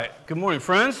Good morning,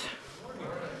 friends.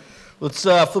 Let's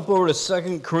flip over to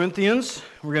 2 Corinthians.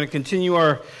 We're going to continue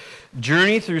our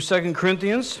journey through 2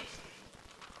 Corinthians.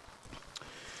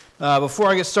 Before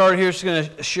I get started here, I'm just going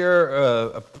to share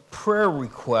a prayer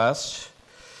request.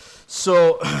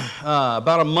 So,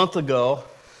 about a month ago,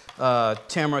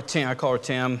 Tamara, I call her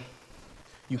Tam,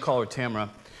 you call her Tamara,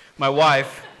 my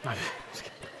wife,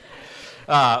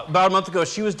 about a month ago,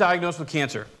 she was diagnosed with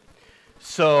cancer.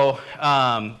 So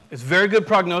it's very good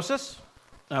prognosis.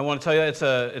 I want to tell you it's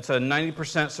a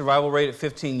 90% survival rate at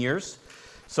 15 years.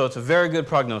 So it's a very good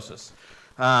prognosis.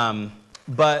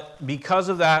 But because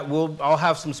of that, I'll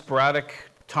have some sporadic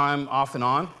time off and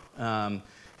on.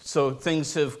 So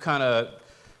things have kind of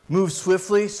moved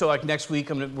swiftly. So like next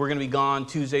week, we're going to be gone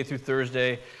Tuesday through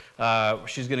Thursday.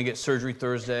 She's going to get surgery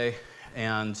Thursday.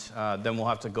 And then we'll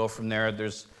have to go from there.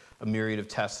 There's a myriad of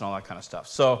tests and all that kind of stuff.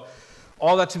 So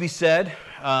all that to be said,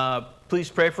 please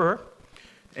pray for her,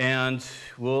 and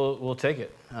we'll take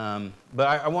it. But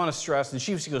I want to stress, and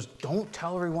she goes, don't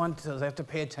tell everyone, they have to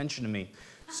pay attention to me.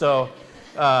 So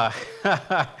so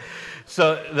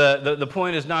the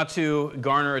point is not to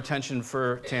garner attention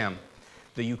for Tam,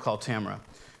 that you call Tamara.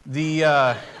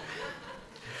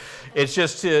 It's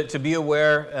just to be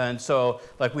aware, and so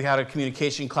like we had a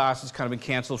communication class that's kind of been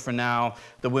canceled for now.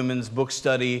 The women's book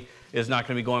study is not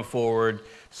going to be going forward.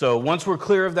 So once we're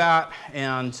clear of that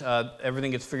and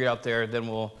everything gets figured out there, then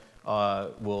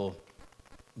we'll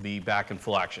be back in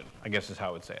full action, I guess is how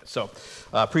I would say it. So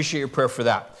appreciate your prayer for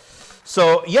that.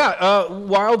 So yeah,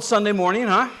 wild Sunday morning,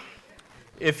 huh?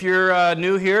 If you're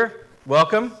new here,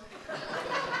 welcome.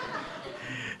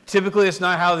 Typically it's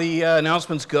not how the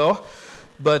announcements go,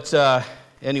 but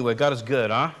anyway, God is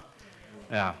good, huh?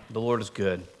 Yeah, the Lord is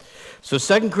good. So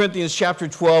 2 Corinthians chapter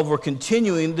 12, we're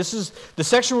continuing. This is the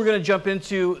section we're going to jump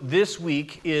into this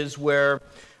week is where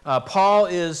Paul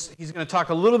he's going to talk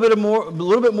a little bit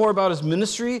more about his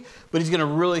ministry, but he's going to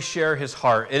really share his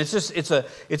heart. And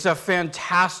it's a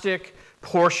fantastic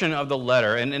portion of the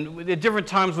letter. And at different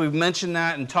times we've mentioned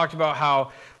that and talked about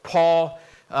how Paul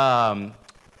kind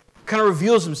of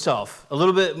reveals himself a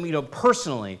little bit,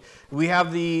 personally. We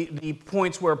have the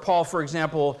points where Paul, for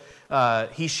example,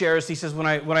 he says, when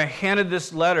I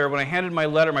handed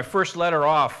my first letter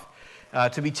off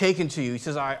to be taken to you, he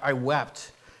says, I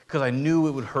wept because I knew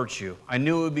it would hurt you. I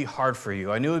knew it would be hard for you.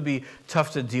 I knew it would be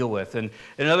tough to deal with. And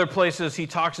in other places, he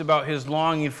talks about his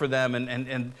longing for them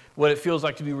and what it feels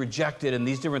like to be rejected and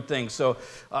these different things. So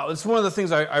it's one of the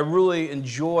things I really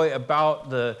enjoy about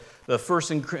the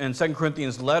 1st and 2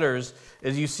 Corinthians letters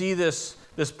is you see this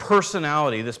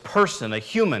personality, this person, a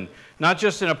human, not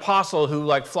just an apostle who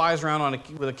like flies around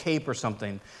with a cape or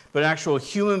something, but an actual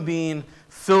human being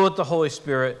filled with the Holy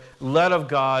Spirit, led of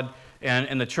God,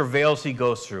 and the travails he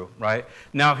goes through, right?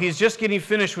 Now, he's just getting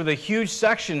finished with a huge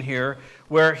section here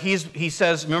where he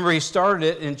says, remember he started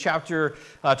it in chapter,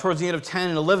 towards the end of 10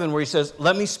 and 11, where he says,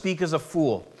 let me speak as a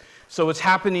fool. So what's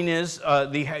happening is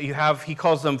he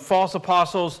calls them false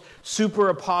apostles, super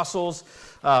apostles,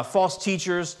 false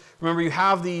teachers. Remember, you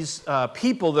have these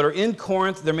people that are in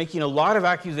Corinth. They're making a lot of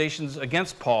accusations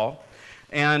against Paul.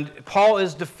 And Paul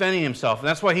is defending himself. And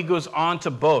that's why he goes on to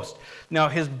boast. Now,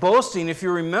 his boasting, if you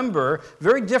remember,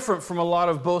 very different from a lot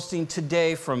of boasting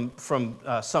today from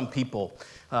some people.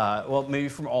 Well, maybe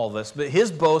from all of us. But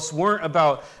his boasts weren't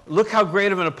about, look how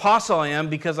great of an apostle I am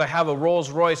because I have a Rolls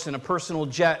Royce and a personal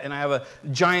jet and I have a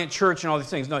giant church and all these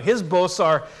things. No, his boasts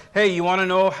are, hey, you want to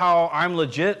know how I'm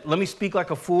legit? Let me speak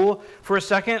like a fool for a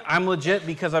second. I'm legit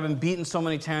because I've been beaten so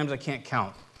many times I can't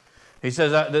count. He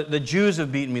says, the Jews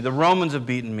have beaten me. The Romans have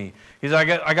beaten me. He says,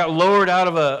 I got lowered out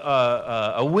of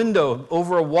a window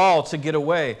over a wall to get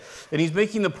away. And he's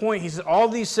making the point, he says, all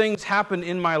these things happened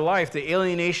in my life, the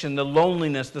alienation, the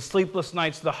loneliness, the sleepless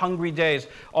nights, the hungry days,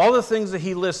 all the things that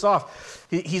he lists off.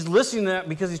 He's listing that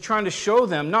because he's trying to show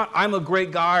them, not I'm a great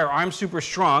guy or I'm super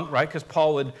strong, right? Because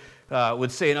Paul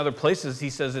would say in other places, he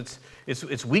says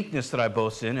it's weakness that I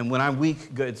boast in, and when I'm weak,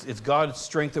 it's God's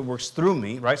strength that works through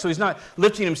me, right? So he's not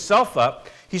lifting himself up.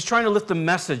 He's trying to lift the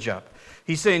message up.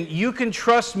 He's saying, you can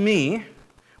trust me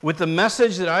with the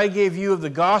message that I gave you of the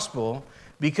gospel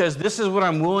because this is what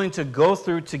I'm willing to go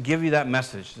through to give you that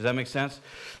message. Does that make sense?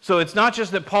 So it's not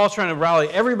just that Paul's trying to rally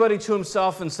everybody to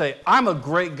himself and say, I'm a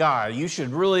great guy. You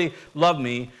should really love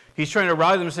me. He's trying to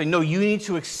rally them and say, no, you need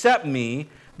to accept me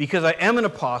because I am an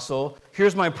apostle.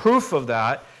 Here's my proof of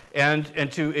that. And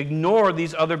to ignore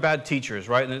these other bad teachers,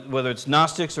 right? Whether it's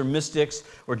Gnostics or mystics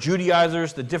or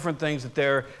Judaizers, the different things that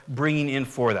they're bringing in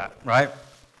for that, right?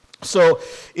 So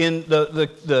in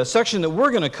the section that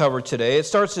we're going to cover today, it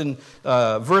starts in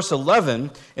verse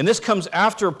 11, and this comes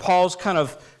after Paul's kind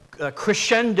of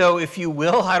crescendo, if you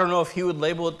will. I don't know if he would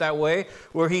label it that way,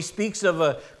 where he speaks of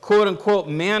a quote-unquote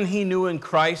man he knew in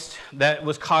Christ that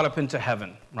was caught up into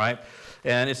heaven, right?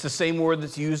 And it's the same word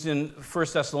that's used in 1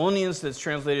 Thessalonians that's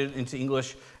translated into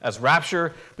English as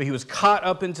rapture, but he was caught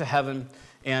up into heaven,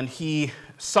 and he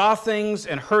saw things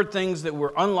and heard things that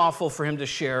were unlawful for him to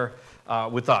share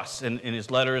with us in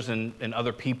his letters and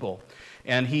other people.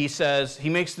 And he says, he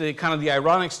makes the kind of the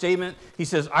ironic statement, he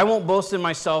says, I won't boast in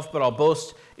myself, but I'll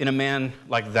boast in a man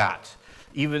like that.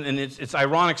 And it's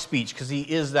ironic speech because he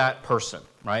is that person,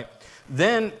 right?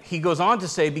 Then he goes on to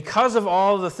say, because of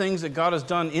all the things that God has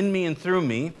done in me and through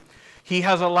me, he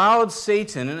has allowed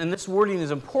Satan, and this wording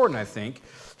is important, I think,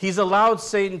 he's allowed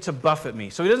Satan to buffet me.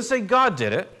 So he doesn't say God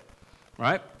did it,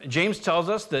 right? James tells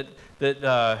us that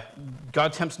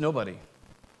God tempts nobody,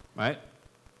 right?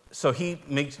 So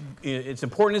it's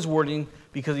important in his wording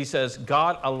because he says,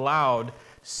 God allowed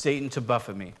Satan to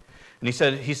buffet me. And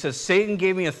he says, Satan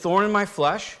gave me a thorn in my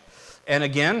flesh. And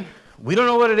again, we don't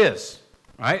know what it is,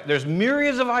 right? There's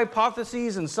myriads of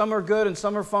hypotheses, and some are good and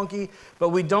some are funky, but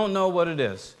we don't know what it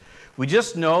is. We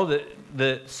just know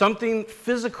that something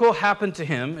physical happened to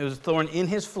him. It was a thorn in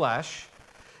his flesh,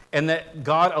 and that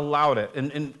God allowed it.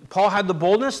 And Paul had the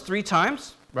boldness 3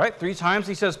 times, right? 3 times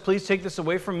he says, please take this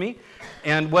away from me.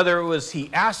 And whether it was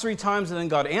he asked 3 times and then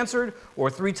God answered, or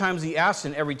 3 times he asked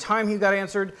and every time he got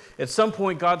answered, at some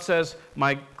point God says,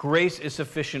 my grace is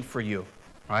sufficient for you,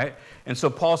 right? And so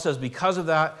Paul says, because of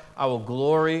that, I will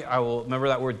glory, remember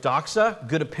that word doxa,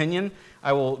 good opinion,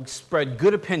 I will spread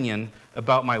good opinion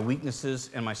about my weaknesses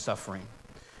and my suffering.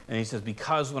 And he says,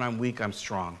 because when I'm weak, I'm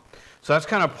strong. So that's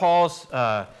kind of Paul's,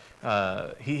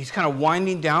 he's kind of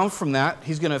winding down from that.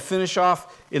 He's going to finish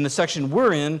off in the section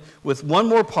we're in with one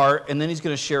more part, and then he's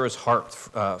going to share his heart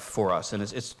for us. And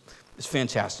it's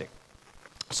fantastic.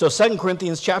 So 2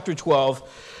 Corinthians chapter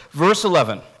 12, verse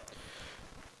 11.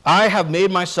 I have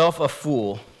made myself a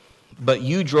fool, but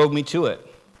you drove me to it.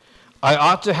 I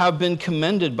ought to have been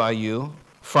commended by you,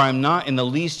 for I am not in the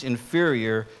least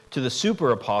inferior to the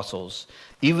super apostles,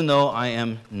 even though I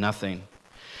am nothing.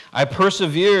 I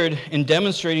persevered in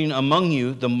demonstrating among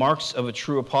you the marks of a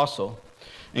true apostle,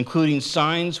 including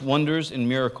signs, wonders, and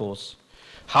miracles.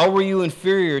 How were you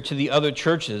inferior to the other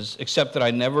churches, except that I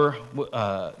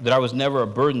was never a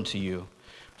burden to you?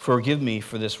 Forgive me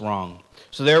for this wrong.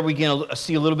 So there we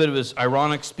see a little bit of his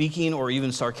ironic speaking or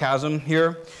even sarcasm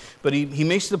here. But he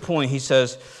makes the point, he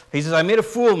says, I made a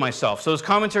fool of myself. So his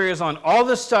commentary is on all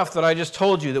this stuff that I just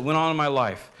told you that went on in my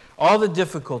life. All the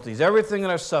difficulties, everything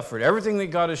that I've suffered, everything that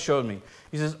God has showed me.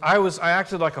 He says, I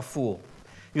acted like a fool.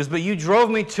 He goes, but you drove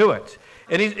me to it.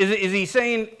 And is he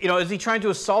saying, is he trying to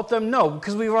assault them? No,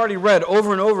 because we've already read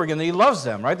over and over again that he loves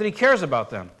them, right? That he cares about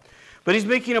them. But he's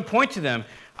making a point to them.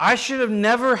 I should have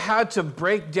never had to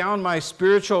break down my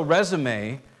spiritual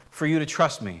resume for you to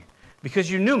trust me.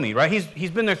 Because you knew me, right? He's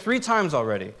been there 3 times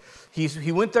already.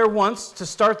 He went there once to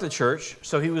start the church.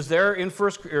 So he was there in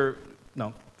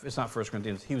it's not 1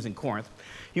 Corinthians. He was in Corinth.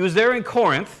 He was there in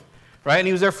Corinth, right? And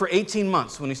he was there for 18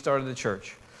 months when he started the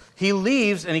church. He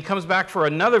leaves and he comes back for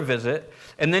another visit,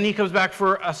 and then he comes back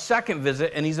for a second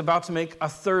visit, and he's about to make a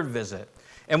third visit.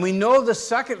 And we know the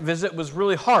second visit was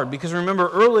really hard because remember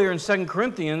earlier in 2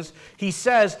 Corinthians, he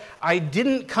says, I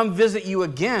didn't come visit you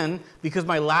again because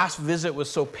my last visit was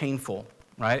so painful,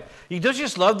 right? You don't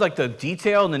just love like the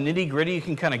detail and the nitty-gritty you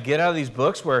can kind of get out of these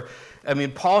books where,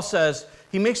 Paul says,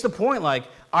 he makes the point like,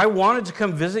 I wanted to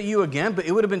come visit you again, but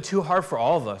it would have been too hard for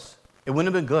all of us. It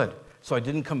wouldn't have been good, so I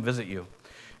didn't come visit you.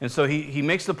 And so he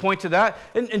makes the point to that.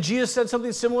 And Jesus said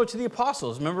something similar to the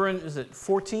apostles. Remember is it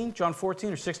 14, John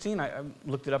 14 or 16? I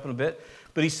looked it up in a bit.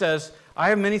 But he says, I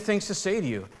have many things to say to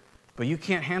you, but you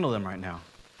can't handle them right now.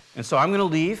 And so I'm going to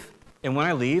leave, and when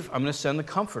I leave, I'm going to send the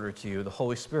Comforter to you, the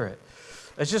Holy Spirit.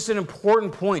 It's just an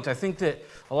important point. I think that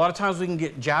a lot of times we can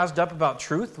get jazzed up about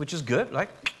truth, which is good.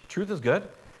 Like, truth is good.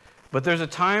 But there's a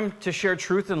time to share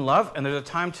truth and love, and there's a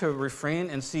time to refrain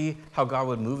and see how God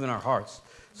would move in our hearts.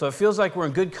 So it feels like we're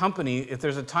in good company if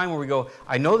there's a time where we go,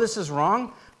 I know this is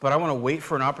wrong, but I want to wait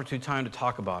for an opportune time to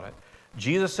talk about it.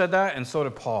 Jesus said that, and so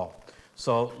did Paul.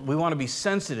 So we want to be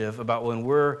sensitive about when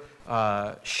we're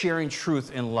sharing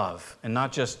truth in love and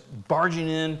not just barging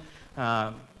in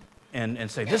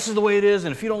and say, this is the way it is,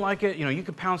 and if you don't like it, you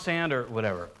can pound sand or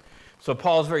whatever. So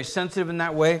Paul is very sensitive in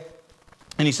that way.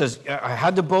 And he says, I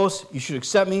had to boast. You should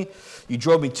accept me. You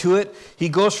drove me to it. He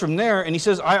goes from there, and he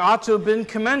says, I ought to have been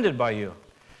commended by you.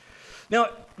 Now,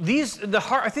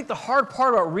 I think the hard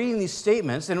part about reading these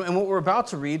statements and what we're about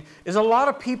to read is a lot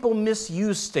of people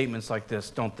misuse statements like this,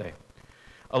 don't they?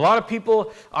 A lot of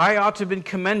people, I ought to have been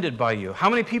commended by you. How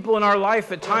many people in our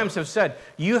life at times have said,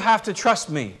 you have to trust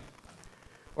me,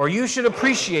 or you should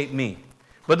appreciate me.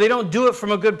 But they don't do it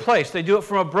from a good place. They do it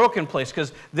from a broken place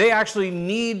because they actually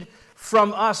need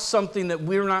from us something that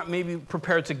we're not maybe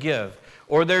prepared to give.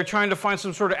 Or they're trying to find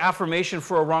some sort of affirmation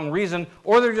for a wrong reason,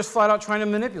 or they're just flat out trying to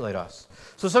manipulate us.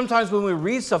 So sometimes when we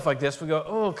read stuff like this, we go,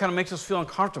 oh, it kind of makes us feel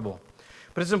uncomfortable.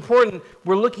 But it's important,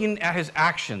 we're looking at his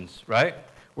actions, right?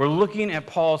 We're looking at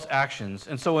Paul's actions.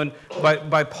 And so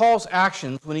by Paul's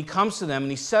actions, when he comes to them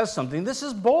and he says something, this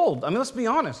is bold. I mean, let's be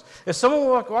honest. If someone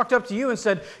walked up to you and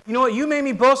said, you know what, you made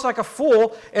me boast like a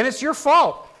fool, and it's your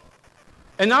fault.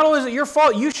 And not only is it your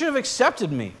fault, you should have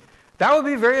accepted me. That would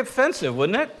be very offensive,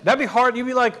 wouldn't it? That'd be hard. You'd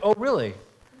be like, oh, really?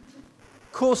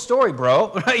 Cool story,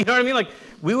 bro. You know what I mean? Like,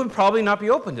 we would probably not be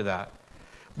open to that.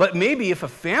 But maybe if a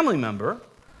family member,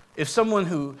 if someone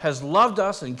who has loved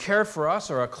us and cared for us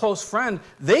or a close friend,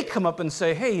 they come up and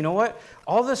say, hey, you know what?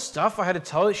 All this stuff I had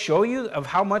to show you of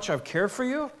how much I've cared for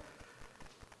you,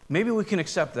 maybe we can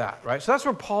accept that, right? So that's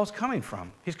where Paul's coming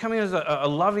from. He's coming as a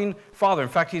loving father. In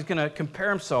fact, he's going to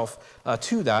compare himself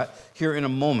to that here in a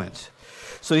moment.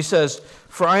 So he says,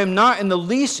 for I am not in the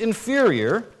least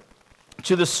inferior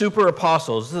to the super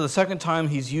apostles. This is the second time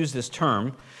he's used this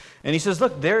term. And he says,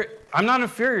 look, I'm not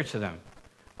inferior to them.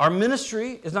 Our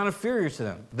ministry is not inferior to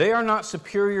them. They are not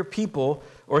superior people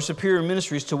or superior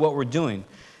ministries to what we're doing.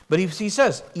 But he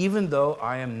says, even though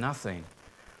I am nothing.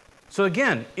 So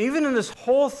again, even in this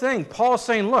whole thing, Paul is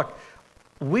saying, look,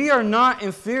 we are not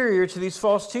inferior to these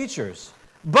false teachers,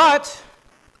 but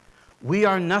we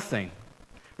are nothing.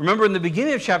 Remember in the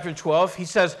beginning of chapter 12, he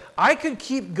says, I could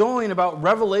keep going about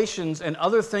revelations and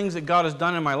other things that God has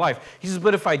done in my life. He says,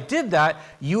 but if I did that,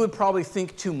 you would probably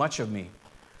think too much of me.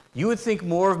 You would think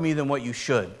more of me than what you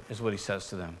should, is what he says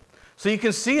to them. So you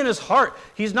can see in his heart,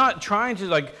 he's not trying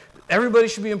to everybody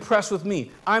should be impressed with me.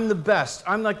 I'm the best.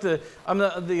 I'm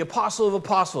the apostle of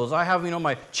apostles. I have,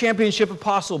 my championship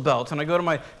apostle belt, and I go to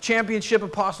my championship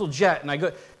apostle jet, and I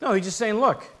go. No, he's just saying,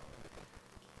 look,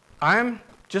 I'm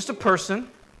just a person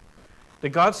that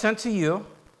God sent to you,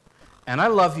 and I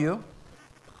love you,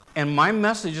 and my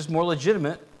message is more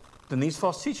legitimate than these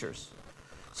false teachers.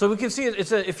 So we can see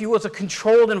it's a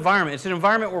controlled environment. It's an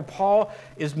environment where Paul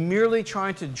is merely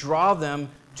trying to draw them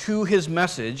to his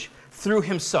message through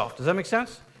himself. Does that make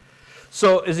sense?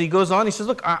 So as he goes on, he says,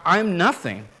 look, I'm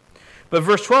nothing. But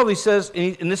verse 12, he says,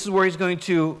 and this is where he's going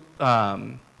to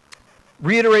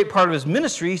reiterate part of his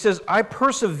ministry. He says, I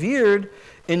persevered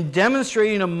in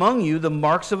demonstrating among you the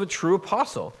marks of a true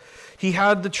apostle. He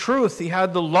had the truth, he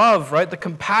had the love, right? The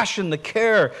compassion, the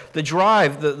care, the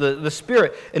drive, the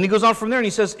spirit. And he goes on from there and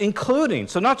he says, including.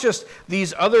 So not just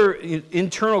these other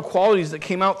internal qualities that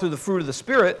came out through the fruit of the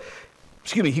Spirit.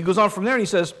 He goes on from there and he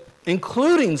says,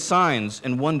 including signs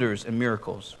and wonders and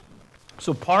miracles.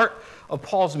 So part of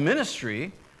Paul's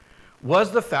ministry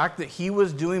was the fact that he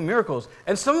was doing miracles.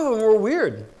 And some of them were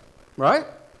weird, right?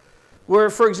 Where,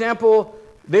 for example,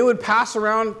 they would pass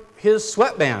around his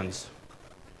sweatbands,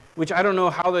 which I don't know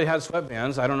how they had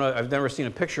sweatbands. I don't know. I've never seen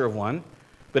a picture of one.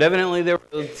 But evidently there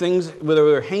were things, whether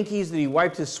they were hankies that he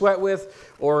wiped his sweat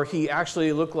with, or he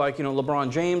actually looked like,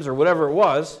 LeBron James or whatever it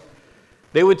was.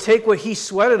 They would take what he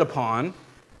sweated upon,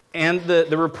 and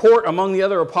the report among the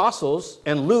other apostles,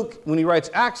 and Luke, when he writes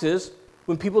Acts, is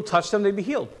when people touched them, they'd be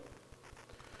healed.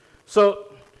 So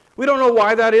we don't know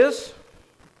why that is.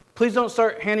 Please don't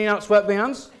start handing out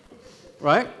sweatbands,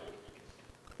 right?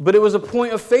 But it was a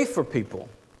point of faith for people.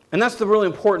 And that's the really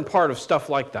important part of stuff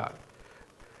like that.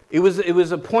 It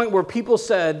was a point where people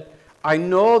said, I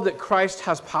know that Christ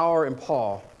has power in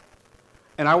Paul,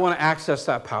 and I want to access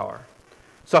that power.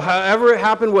 So however it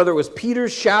happened, whether it was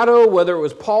Peter's shadow, whether it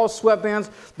was Paul's sweatbands,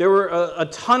 there were a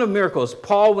ton of miracles.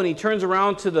 Paul, when he turns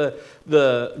around to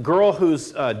the girl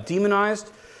who's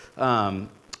demonized,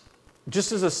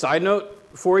 just as a side note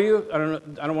for you, I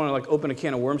don't want to open a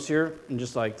can of worms here and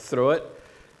just throw it.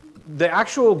 The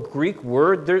actual Greek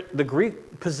word, the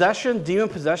Greek possession, demon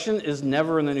possession, is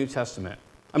never in the New Testament.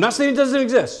 I'm not saying it doesn't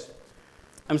exist.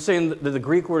 I'm saying that the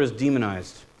Greek word is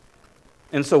demonized.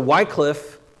 And so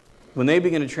Wycliffe, when they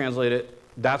begin to translate it,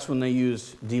 that's when they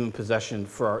use demon possession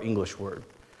for our English word.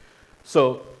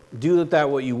 So do with that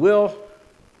what you will.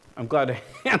 I'm glad to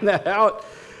hand that out.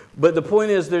 But the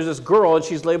point is, there's this girl, and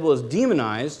she's labeled as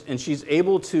demonized, and she's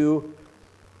able to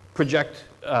project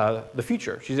the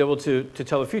future. She's able to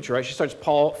tell the future, right? She starts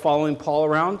following Paul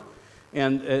around,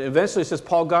 and eventually it says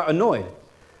Paul got annoyed.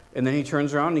 And then he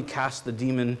turns around and he casts the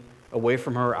demon away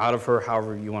from her, out of her,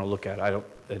 however you want to look at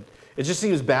it. It just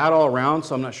seems bad all around,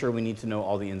 so I'm not sure we need to know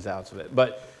all the ins and outs of it.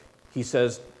 But he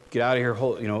says, get out of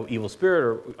here, evil spirit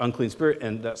or unclean spirit,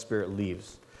 and that spirit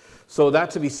leaves. So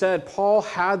that to be said, Paul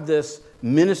had this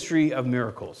ministry of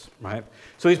miracles, right?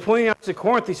 So he's pointing out to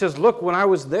Corinth, he says, look, when I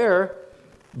was there,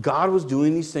 God was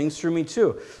doing these things through me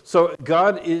too. So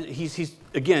God is, he's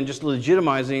again, just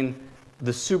legitimizing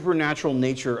the supernatural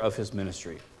nature of his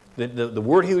ministry. The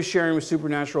word he was sharing was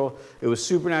supernatural. It was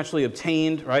supernaturally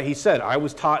obtained, right? He said, I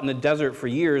was taught in the desert for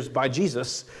years by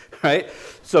Jesus, right?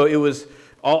 So it was,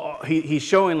 he's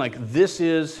showing like, this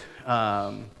is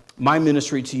my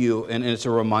ministry to you, and it's a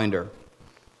reminder.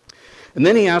 And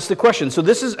then he asks the question. So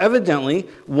this is evidently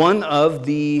one of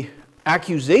the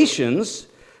accusations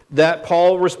that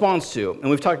Paul responds to. And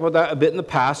we've talked about that a bit in the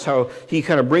past, how he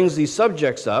kind of brings these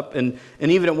subjects up. And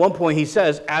even at one point he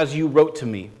says, as you wrote to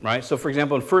me, right? So for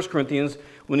example, in 1 Corinthians,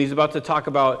 when he's about to talk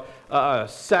about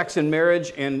sex in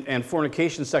marriage and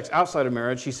fornication, sex outside of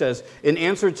marriage, he says, in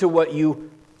answer to what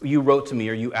you wrote to me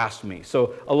or you asked me.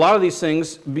 So a lot of these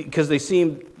things, because they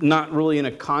seem not really in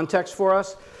a context for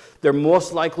us, they're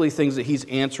most likely things that he's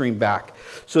answering back.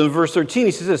 So in verse 13,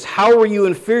 he says this, how are you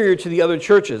inferior to the other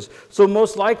churches? So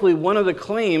most likely one of the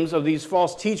claims of these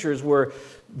false teachers were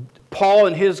Paul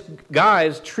and his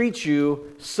guys treat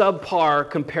you subpar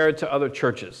compared to other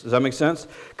churches. Does that make sense?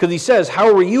 Because he says, how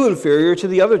are you inferior to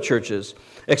the other churches?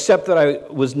 Except that I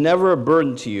was never a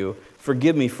burden to you.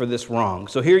 Forgive me for this wrong.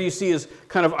 So here you see his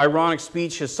kind of ironic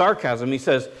speech, his sarcasm. He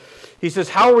says,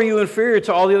 how are you inferior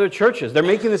to all the other churches? They're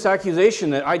making this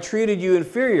accusation that I treated you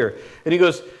inferior. And he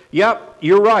goes, yep,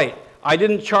 you're right. I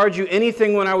didn't charge you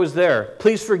anything when I was there.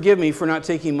 Please forgive me for not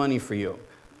taking money for you.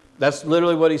 That's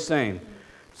literally what he's saying.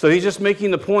 So he's just making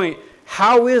the point,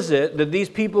 how is it that these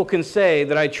people can say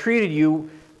that I treated you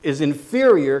is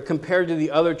inferior compared to the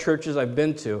other churches I've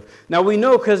been to? Now we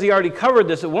know, because he already covered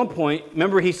this at one point,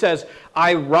 remember he says,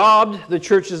 I robbed the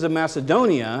churches of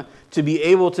Macedonia to be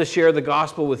able to share the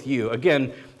gospel with you.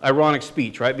 Again, ironic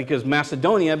speech, right? Because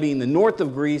Macedonia, being the north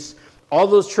of Greece, all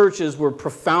those churches were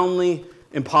profoundly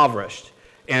impoverished.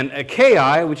 And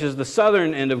Achaia, which is the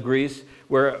southern end of Greece,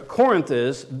 where Corinth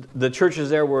is, the churches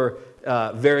there were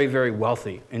very, very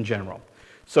wealthy in general.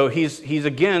 So he's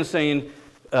again saying,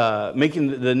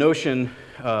 making the notion,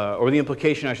 or the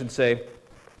implication, I should say,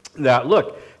 that,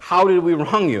 look, how did we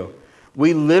wrong you?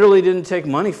 We literally didn't take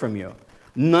money from you.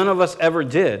 None of us ever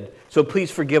did. So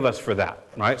please forgive us for that,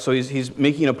 right? So he's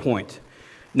making a point.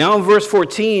 Now in verse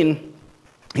 14,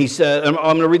 he said, I'm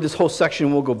going to read this whole section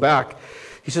and we'll go back.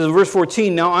 He says in verse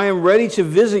 14, now I am ready to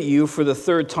visit you for the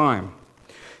third time,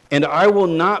 and I will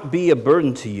not be a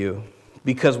burden to you,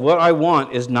 because what I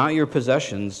want is not your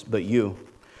possessions, but you.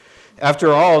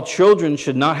 After all, children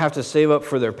should not have to save up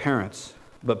for their parents,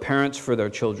 but parents for their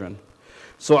children.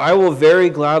 So I will very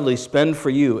gladly spend for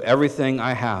you everything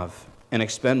I have, and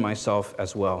expend myself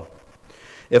as well.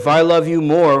 If I love you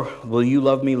more, will you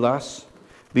love me less?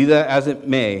 Be that as it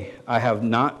may, I have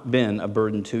not been a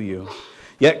burden to you.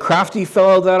 Yet crafty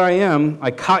fellow that I am,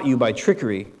 I caught you by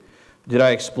trickery. Did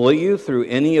I exploit you through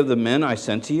any of the men I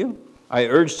sent to you? I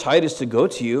urged Titus to go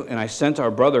to you, and I sent our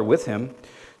brother with him.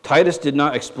 Titus did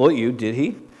not exploit you, did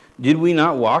he? Did we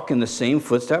not walk in the same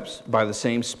footsteps by the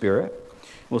same Spirit?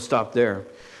 We'll stop there.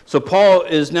 So Paul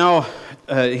is now,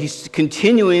 he's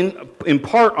continuing in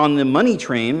part on the money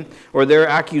train, or their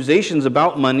accusations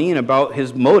about money and about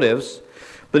his motives.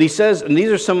 But he says, and these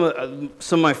are some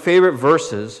of my favorite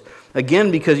verses,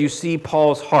 again, because you see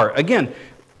Paul's heart. Again,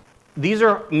 these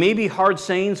are maybe hard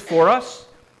sayings for us,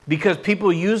 because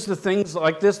people use the things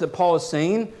like this that Paul is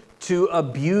saying to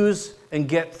abuse and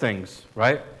get things,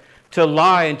 right? To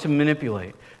lie and to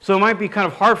manipulate. So it might be kind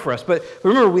of hard for us. But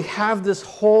remember, we have this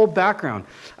whole background.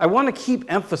 I want to keep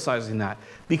emphasizing that,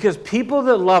 because people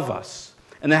that love us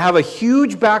and that have a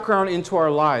huge background into our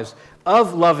lives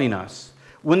of loving us,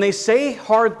 when they say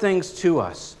hard things to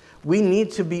us, we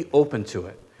need to be open to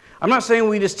it. I'm not saying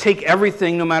we just take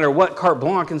everything, no matter what, carte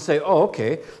blanche, and say, oh,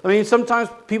 okay. I mean, sometimes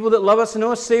people that love us and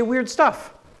know us say weird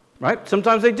stuff, right?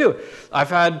 Sometimes they do. I've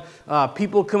had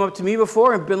people come up to me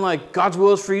before and been like, God's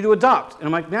will is for you to adopt. And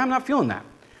I'm like, man, I'm not feeling that.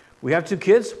 We have 2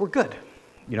 kids, we're good,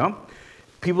 you know?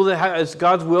 People that it's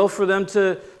God's will for them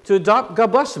to adopt,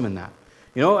 God bless them in that.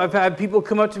 You know, I've had people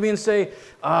come up to me and say,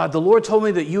 the Lord told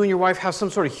me that you and your wife have some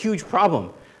sort of huge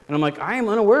problem. And I'm like, I am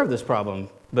unaware of this problem,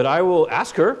 but I will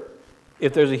ask her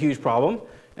if there's a huge problem.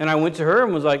 And I went to her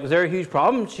and was like, is there a huge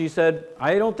problem? She said,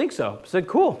 I don't think so. I said,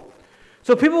 cool.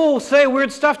 So people will say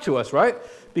weird stuff to us, right?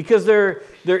 Because they're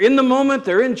in the moment,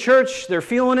 they're in church, they're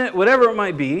feeling it, whatever it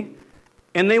might be,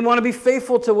 and they want to be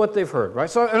faithful to what they've heard, right?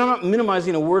 So, and I'm not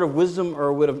minimizing a word of wisdom or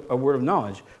a word of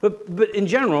knowledge, but in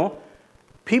general,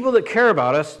 people that care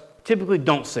about us typically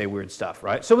don't say weird stuff,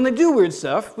 right? So when they do weird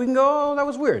stuff, we can go, oh, that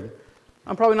was weird.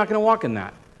 I'm probably not going to walk in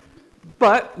that.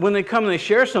 But when they come and they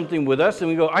share something with us and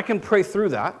we go, I can pray through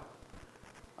that.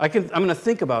 I'm going to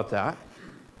think about that.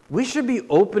 We should be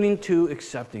opening to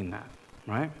accepting that,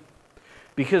 right?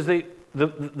 Because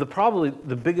probably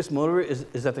the biggest motivator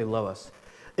is that they love us.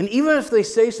 And even if they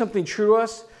say something true to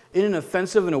us in an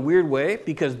offensive and a weird way,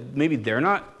 because maybe they're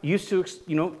not used to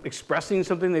expressing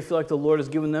something they feel like the Lord has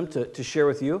given them to share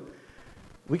with you,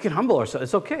 we can humble ourselves.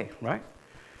 It's okay, right?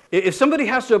 If somebody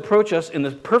has to approach us in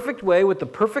the perfect way with the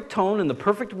perfect tone and the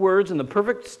perfect words and the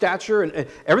perfect stature and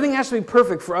everything has to be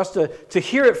perfect for us to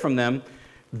hear it from them,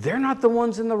 they're not the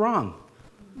ones in the wrong,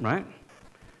 right?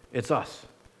 It's us.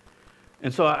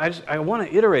 And so I want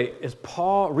to reiterate as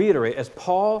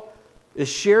Paul is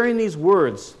sharing these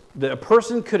words that a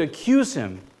person could accuse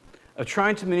him of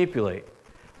trying to manipulate,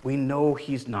 we know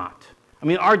he's not. I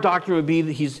mean, our doctrine would be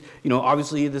that he's,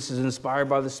 obviously this is inspired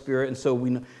by the Spirit, and so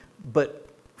we know, but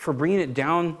for bringing it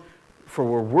down for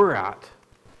where we're at,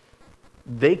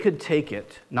 they could take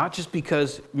it, not just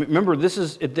because, remember, this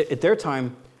is, at their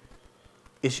time,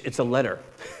 it's a letter.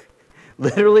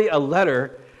 Literally a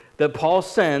letter that Paul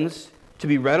sends to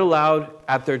be read aloud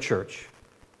at their church.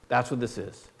 That's what this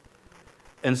is.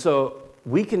 And so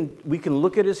we can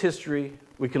look at his history,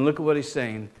 we can look at what he's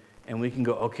saying, and we can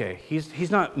go, okay, he's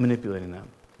not manipulating them.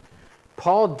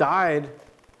 Paul died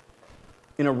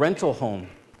in a rental home.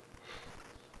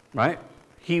 Right?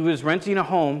 He was renting a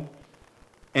home,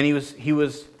 and he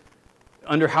was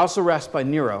under house arrest by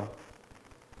Nero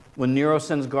when Nero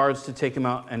sends guards to take him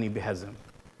out and he beheads him.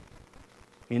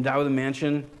 He didn't die with a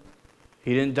mansion.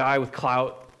 He didn't die with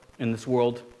clout in this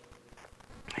world.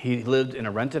 He lived in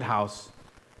a rented house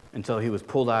until he was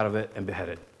pulled out of it and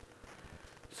beheaded.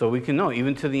 So we can know,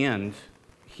 even to the end,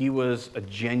 he was a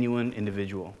genuine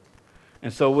individual.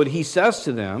 And so what he says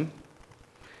to them,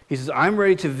 he says, I'm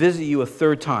ready to visit you a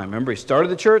third time. Remember, he started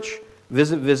the church,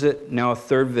 visit, now a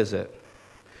third visit.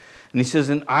 And he says,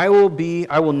 and I will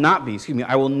not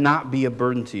be a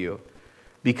burden to you,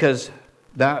 because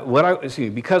what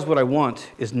I want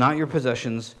is not your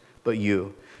possessions, but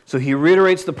you. So he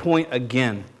reiterates the point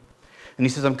again. And he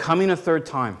says, I'm coming a third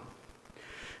time.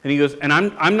 And he goes, and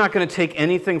I'm not going to take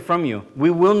anything from you. We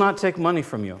will not take money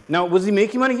from you. Now, was he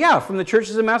making money? Yeah, from the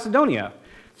churches in Macedonia.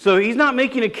 So he's not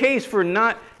making a case for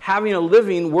not having a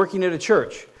living working at a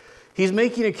church. He's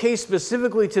making a case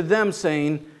specifically to them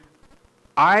saying,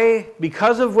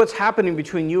 because of what's happening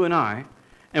between you and I,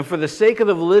 and for the sake of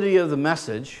the validity of the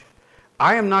message,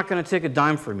 I am not going to take a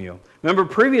dime from you. Remember,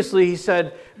 previously he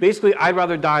said, basically, I'd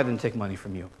rather die than take money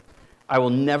from you. I will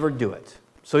never do it.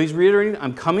 So he's reiterating,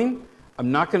 I'm coming.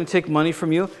 I'm not going to take money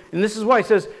from you. And this is why he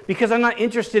says, because I'm not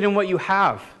interested in what you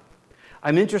have.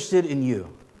 I'm interested in you.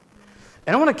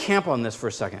 And I want to camp on this for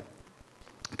a second,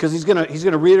 because he's going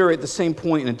to reiterate the same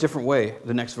point in a different way,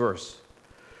 the next verse.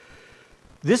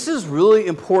 This is really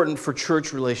important for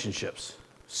church relationships.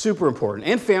 Super important.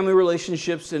 And family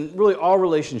relationships, and really all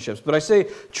relationships. But I say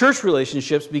church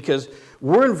relationships because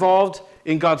we're involved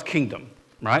in God's kingdom,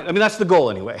 right? I mean, that's the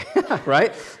goal anyway,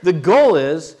 right? The goal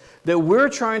is that we're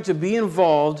trying to be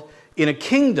involved in a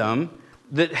kingdom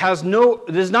that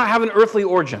does not have an earthly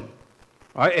origin,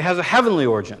 right? It has a heavenly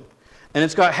origin. And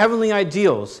it's got heavenly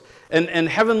ideals and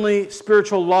heavenly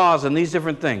spiritual laws and these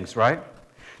different things, right?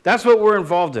 That's what we're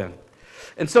involved in.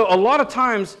 And so a lot of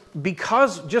times,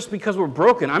 just because we're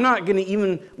broken, I'm not going to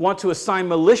even want to assign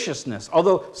maliciousness,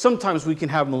 although sometimes we can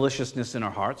have maliciousness in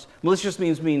our hearts. Malicious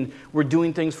means we're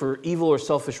doing things for evil or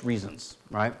selfish reasons,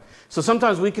 right? So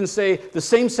sometimes we can say the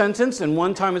same sentence, and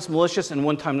one time it's malicious and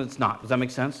one time it's not. Does that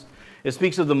make sense? It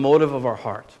speaks of the motive of our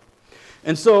heart.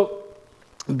 And so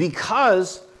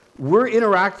because we're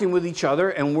interacting with each other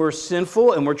and we're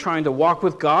sinful and we're trying to walk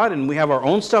with God and we have our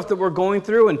own stuff that we're going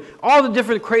through and all the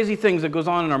different crazy things that goes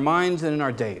on in our minds and in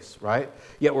our days, right?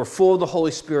 Yet we're full of the Holy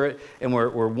Spirit and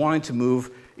we're wanting to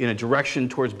move in a direction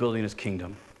towards building His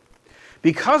kingdom.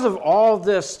 Because of all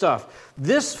this stuff,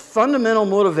 this fundamental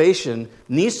motivation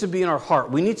needs to be in our heart.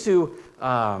 We need to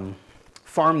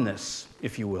farm this,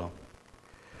 if you will.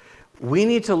 We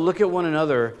need to look at one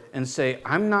another and say,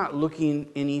 I'm not looking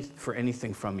for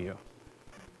anything from you.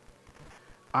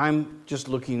 I'm just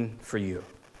looking for you.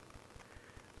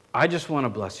 I just want to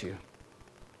bless you.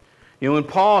 You know, when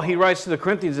Paul, he writes to the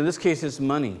Corinthians, in this case it's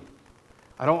money.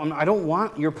 I don't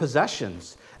want your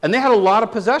possessions. And they had a lot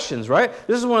of possessions, right?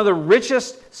 This is one of the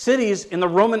richest cities in the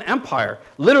Roman Empire.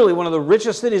 Literally one of the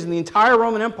richest cities in the entire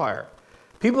Roman Empire.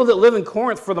 People that live in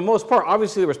Corinth, for the most part,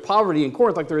 obviously there was poverty in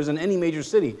Corinth like there is in any major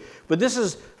city. But this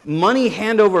is money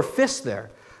hand over fist there.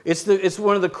 It's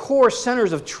one of the core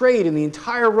centers of trade in the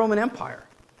entire Roman Empire.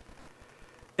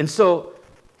 And so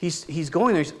he's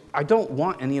going there. I don't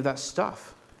want any of that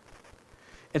stuff.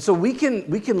 And so we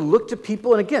can look to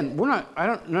people, and again,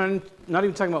 not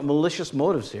even talking about malicious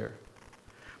motives here,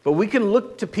 but we can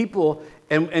look to people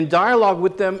and dialogue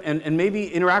with them and maybe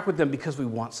interact with them because we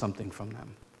want something from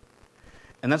them.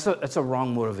 And that's a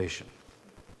wrong motivation.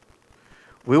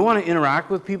 We want to interact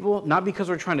with people not because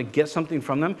we're trying to get something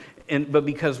from them, but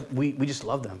because we just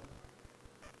love them.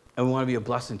 And we want to be a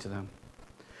blessing to them.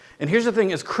 And here's the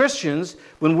thing, as Christians,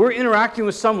 when we're interacting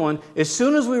with someone, as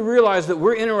soon as we realize that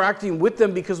we're interacting with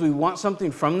them because we want something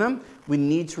from them, we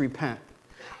need to repent.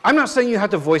 I'm not saying you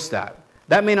have to voice that.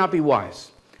 That may not be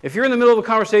wise. If you're in the middle of a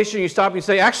conversation and you stop and you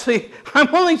say, actually,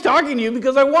 I'm only talking to you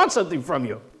because I want something from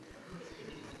you.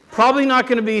 Probably not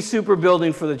going to be super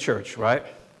building for the church, right?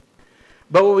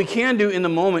 But what we can do in the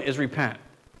moment is repent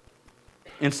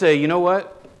and say, you know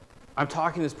what? I'm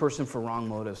talking to this person for wrong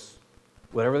motives,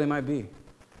 whatever they might be.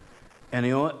 And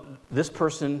you know what? This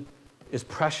person is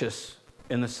precious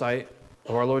in the sight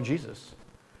of our Lord Jesus.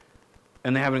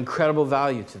 And they have an incredible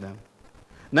value to them.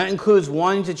 And that includes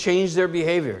wanting to change their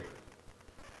behavior,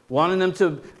 wanting them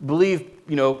to believe,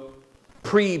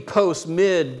 pre, post,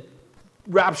 mid,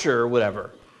 rapture, or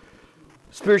whatever.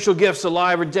 Spiritual gifts,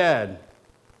 alive or dead.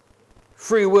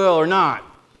 Free will or not.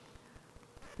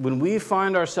 When we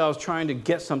find ourselves trying to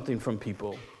get something from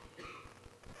people,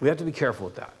 we have to be careful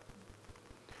with that.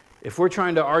 If we're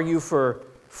trying to argue for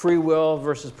free will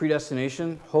versus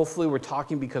predestination, hopefully we're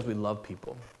talking because we love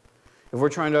people. If we're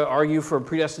trying to argue for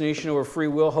predestination over free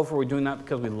will, hopefully we're doing that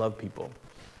because we love people.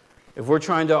 If we're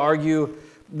trying to argue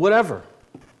whatever,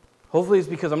 hopefully it's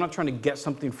because I'm not trying to get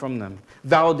something from them.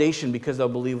 Validation because they'll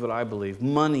believe what I believe.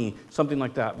 Money, something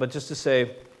like that. But just to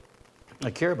say,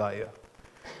 I care about you.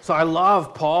 So I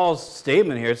love Paul's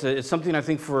statement here. It's something I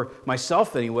think for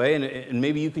myself anyway, and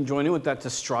maybe you can join in with that to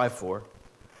strive for.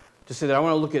 To say that I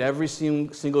want to look at every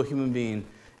single human being,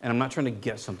 and I'm not trying to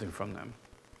get something from them.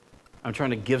 I'm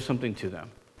trying to give something to them.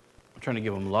 I'm trying to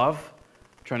give them love.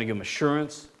 I'm trying to give them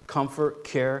assurance, comfort,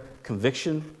 care,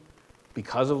 conviction,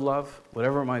 because of love,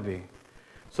 whatever it might be.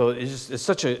 So it's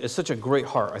such a great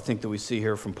heart, I think, that we see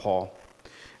here from Paul.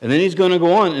 And then he's going to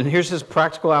go on, and here's his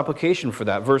practical application for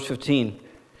that. Verse 15.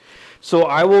 So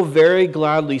I will very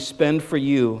gladly spend for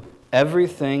you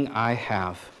everything I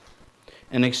have,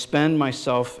 and expend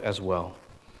myself as well.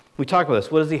 We talk about this.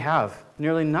 What does he have?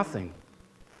 Nearly nothing.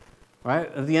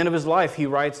 Right? At the end of his life, he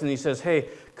writes and he says, hey,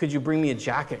 could you bring me a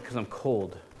jacket because I'm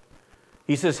cold?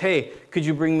 He says, hey, could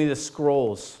you bring me the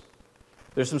scrolls?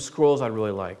 There's some scrolls I'd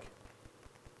really like.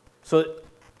 So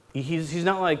he's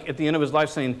not like at the end of his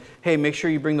life saying, hey, make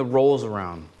sure you bring the rolls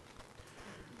around.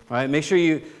 Right? Make sure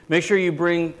you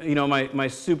bring, my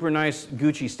super nice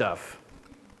Gucci stuff.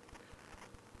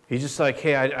 He's just like,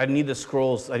 hey, I need the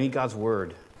scrolls. I need God's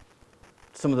word.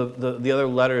 Some of the other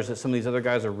letters that some of these other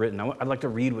guys have written. I'd like to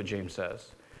read what James says.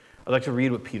 I'd like to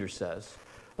read what Peter says.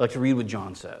 I'd like to read what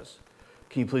John says.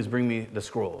 Can you please bring me the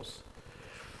scrolls?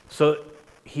 So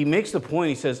he makes the point.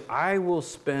 He says, I will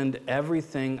spend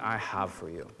everything I have for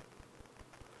you.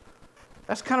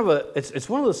 That's kind of it's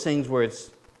one of those things where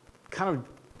it's kind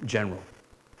of general,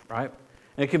 right?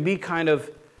 And it can be kind of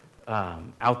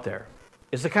out there.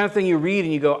 It's the kind of thing you read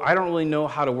and you go, I don't really know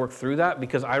how to work through that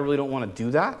because I really don't want to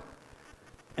do that.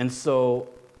 And so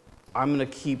I'm going to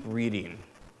keep reading.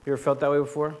 You ever felt that way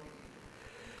before?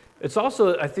 It's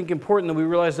also, I think, important that we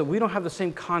realize that we don't have the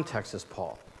same context as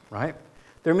Paul, right?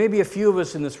 There may be a few of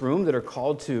us in this room that are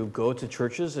called to go to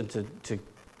churches and to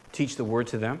teach the word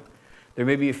to them. There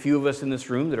may be a few of us in this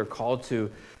room that are called to,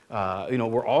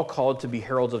 we're all called to be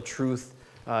heralds of truth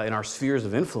in our spheres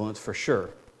of influence for sure.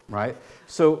 Right?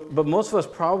 So, but most of us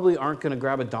probably aren't going to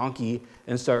grab a donkey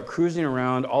and start cruising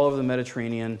around all over the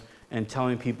Mediterranean and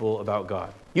telling people about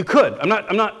God. You could. I'm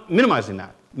not minimizing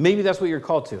that. Maybe that's what you're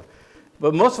called to.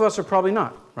 But most of us are probably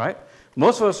not, right?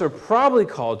 Most of us are probably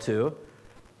called to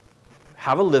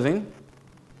have a living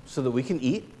so that we can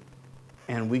eat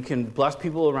and we can bless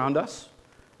people around us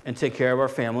and take care of our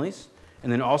families,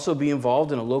 and then also be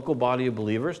involved in a local body of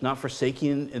believers, not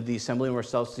forsaking the assembling of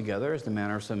ourselves together, as the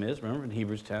manner of some is, remember, in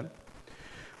Hebrews 10.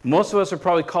 Most of us are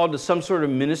probably called to some sort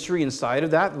of ministry inside of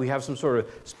that. We have some sort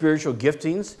of spiritual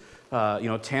giftings.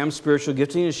 Tam's spiritual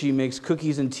gifting is she makes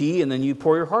cookies and tea, and then you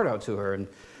pour your heart out to her, and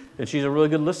she's a really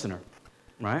good listener,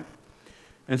 right?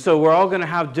 And so we're all going to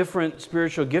have different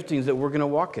spiritual giftings that we're going to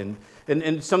walk in.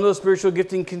 And some of those spiritual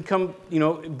gifting can come,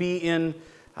 be in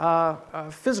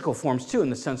physical forms too,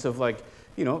 in the sense of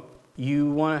you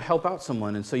want to help out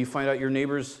someone, and so you find out your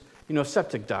neighbor's,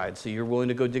 septic died, so you're willing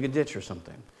to go dig a ditch or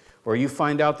something. Or you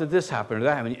find out that this happened or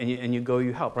that happened, and you go,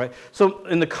 you help, right? So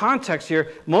in the context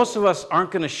here, most of us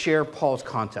aren't going to share Paul's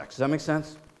context. Does that make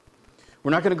sense?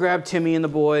 We're not going to grab Timmy and the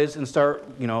boys and start,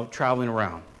 traveling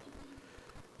around.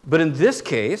 But in this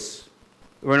case,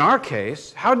 or in our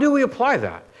case, how do we apply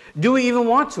that? Do we even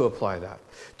want to apply that?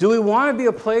 Do we want to be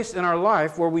a place in our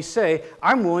life where we say,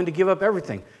 I'm willing to give up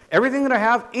everything that I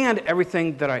have and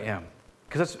everything that I am?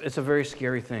 Because it's a very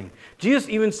scary thing. Jesus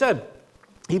even said,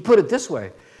 he put it this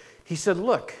way. He said,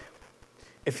 look,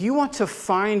 if you want to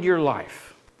find your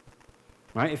life,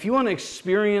 right? If you want to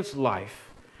experience life,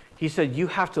 he said, you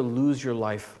have to lose your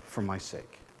life for my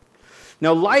sake.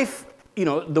 Now, life,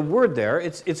 the word there,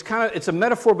 it's a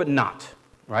metaphor, but not.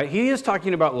 Right? He is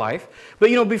talking about life. But,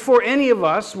 before any of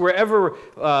us were ever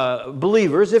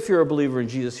believers, if you're a believer in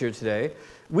Jesus here today,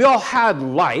 we all had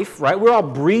life, right? We're all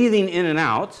breathing in and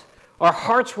out. Our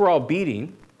hearts were all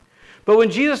beating. But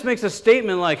when Jesus makes a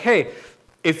statement like, hey,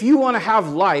 if you want to have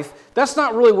life, that's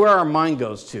not really where our mind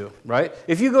goes to, right?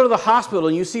 If you go to the hospital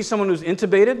and you see someone who's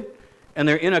intubated and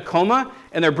they're in a coma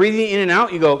and they're breathing in and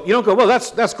out, you don't go, well,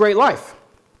 that's great life.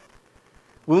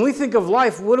 When we think of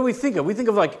life, what do we think of? We think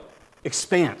of like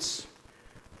expanse,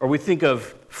 or we think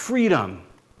of freedom,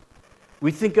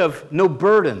 we think of no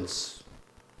burdens,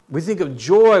 we think of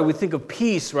joy, we think of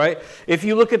peace, right? If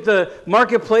you look at the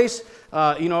marketplace,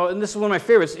 and this is one of my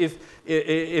favorites,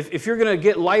 if you're going to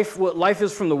get life, what life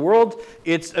is from the world,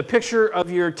 it's a picture of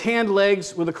your tanned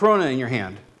legs with a Corona in your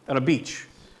hand at a beach,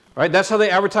 right? That's how they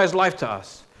advertise life to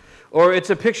us. Or it's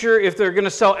a picture, if they're going to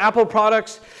sell Apple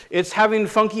products, it's having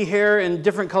funky hair and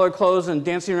different colored clothes and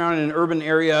dancing around in an urban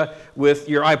area with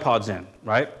your iPods in,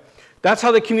 right? That's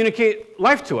how they communicate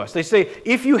life to us. They say,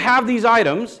 if you have these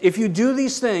items, if you do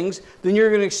these things, then you're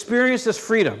going to experience this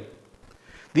freedom.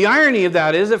 The irony of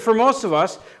that is that for most of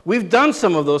us, we've done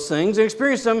some of those things and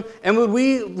experienced them, and would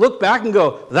we look back and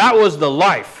go, that was the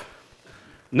life?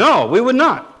 No, we would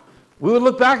not. We would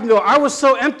look back and go, I was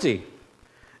so empty.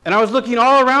 And I was looking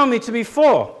all around me to be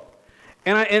full.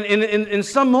 And in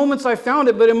some moments I found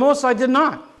it, but in most I did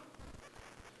not.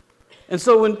 And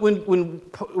so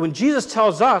when Jesus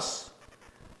tells us,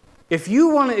 if you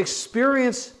want to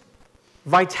experience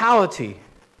vitality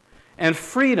and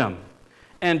freedom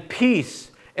and peace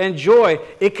and joy,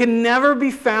 it can never be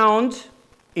found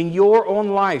in your own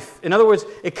life. In other words,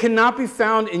 it cannot be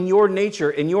found in your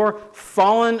nature, in your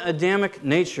fallen Adamic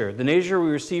nature, the nature we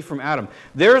received from Adam.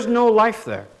 There's no life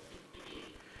there.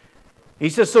 He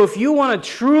says, so if you want to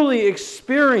truly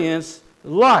experience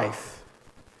life,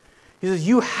 he says,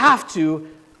 you have to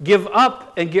give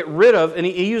up and get rid of, and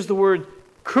he used the word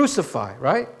crucify,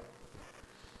 right?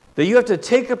 That you have to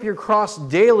take up your cross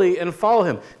daily and follow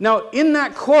him. Now, in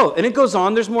that quote, and it goes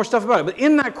on, there's more stuff about it, but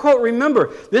in that quote,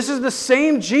 remember, this is the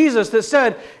same Jesus that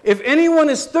said, if anyone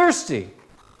is thirsty,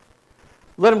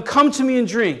 let him come to me and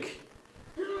drink.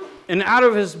 And out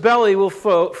of his belly will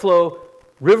flow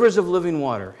rivers of living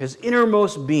water, his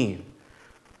innermost being.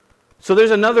 So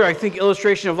there's another, I think,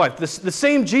 illustration of life. The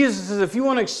same Jesus says, if you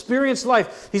want to experience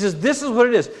life, he says, this is what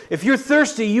it is. If you're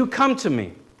thirsty, you come to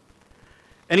me.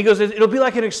 And he goes, it'll be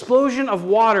like an explosion of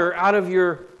water out of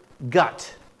your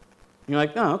gut. And you're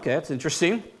like, oh, okay, that's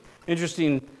interesting.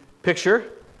 Interesting picture.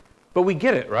 But we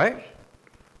get it, right?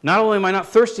 Not only am I not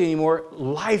thirsty anymore,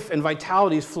 life and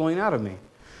vitality is flowing out of me.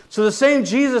 So the same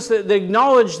Jesus that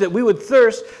acknowledged that we would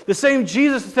thirst, the same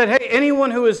Jesus that said, hey,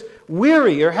 anyone who is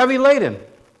weary or heavy laden,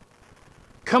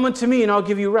 come unto me and I'll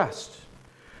give you rest.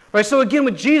 Right, so again,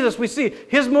 with Jesus, we see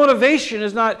his motivation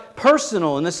is not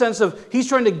personal in the sense of he's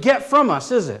trying to get from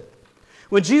us, is it?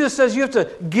 When Jesus says you have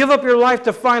to give up your life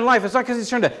to find life, it's not because he's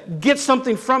trying to get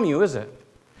something from you, is it?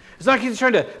 It's not like he's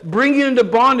trying to bring you into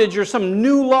bondage or some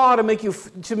new law to make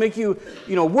you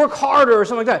work harder or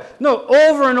something like that. No,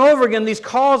 over and over again, these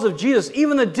calls of Jesus,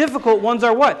 even the difficult ones,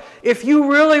 are what? If you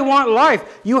really want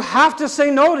life, you have to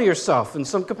say no to yourself in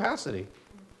some capacity.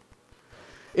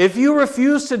 If you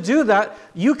refuse to do that,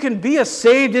 you can be a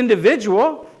saved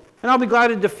individual, and I'll be glad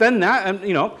to defend that,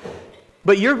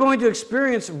 but you're going to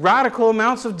experience radical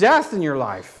amounts of death in your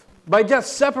life. By death,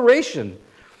 separation.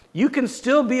 You can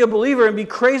still be a believer and be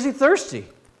crazy thirsty.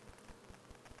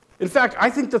 In fact, I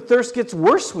think the thirst gets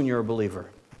worse when you're a believer.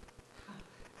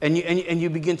 And you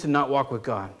begin to not walk with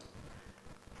God.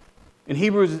 In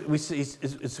Hebrews,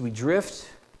 we drift,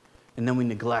 and then we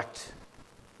neglect.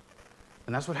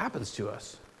 And that's what happens to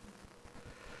us.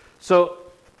 So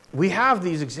we have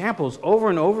these examples over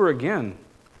and over again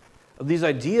of these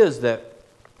ideas that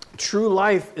true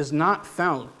life is not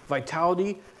found.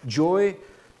 Vitality, joy,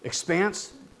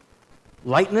 expanse,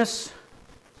 lightness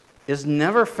is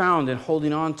never found in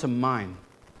holding on to mine.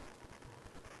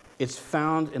 It's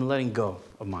found in letting go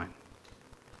of mine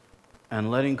and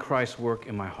letting Christ work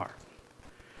in my heart.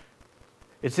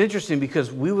 It's interesting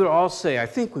because we would all say, I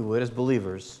think we would as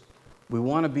believers, We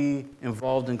want to be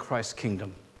involved in Christ's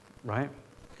kingdom, right?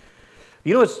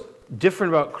 You know what's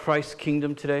different about Christ's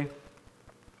kingdom today?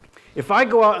 If I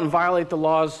go out and violate the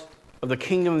laws of the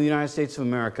kingdom of the United States of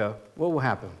America, what will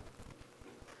happen?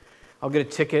 I'll get a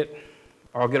ticket,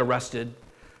 or I'll get arrested,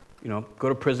 go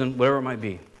to prison, whatever it might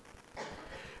be.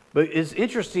 But it's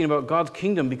interesting about God's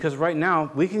kingdom because right now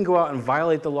we can go out and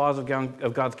violate the laws of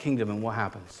God's kingdom, and what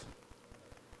happens?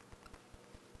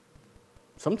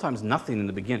 Sometimes nothing in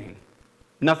the beginning.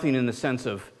 Nothing in the sense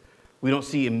of we don't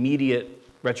see immediate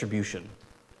retribution,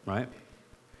 right?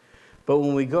 But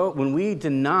when we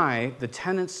deny the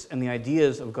tenets and the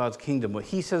ideas of God's kingdom, what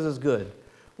he says is good,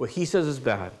 what he says is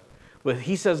bad, what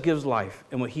he says gives life,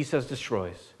 and what he says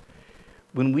destroys,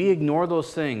 when we ignore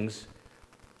those things,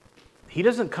 he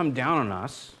doesn't come down on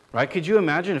us, right? Could you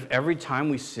imagine if every time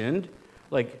we sinned,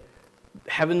 like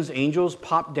heaven's angels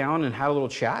popped down and had a little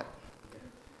chat?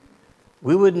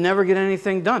 We would never get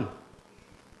anything done.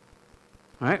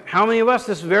 Right? How many of us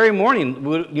this very morning,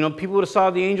 people would have saw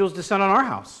the angels descend on our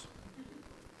house?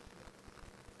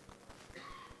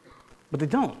 But they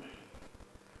don't.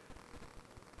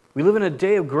 We live in a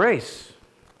day of grace.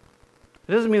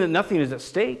 It doesn't mean that nothing is at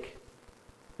stake.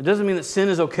 It doesn't mean that sin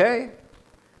is okay.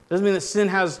 It doesn't mean that sin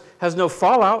has no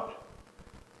fallout.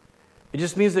 It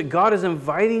just means that God is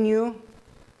inviting you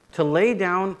to lay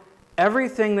down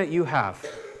everything that you have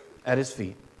at his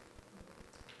feet.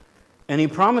 And he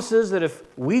promises that if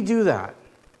we do that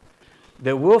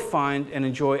we'll find and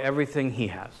enjoy everything he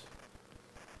has.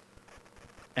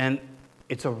 And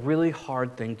it's a really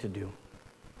hard thing to do.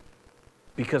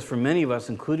 Because for many of us,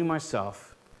 including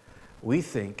myself, we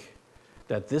think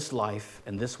that this life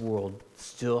and this world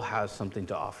still has something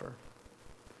to offer.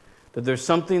 That there's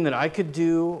something that I could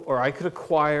do, or I could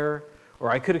acquire,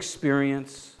 or I could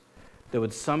experience that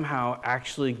would somehow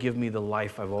actually give me the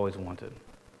life I've always wanted.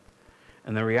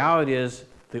 And the reality is,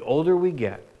 the older we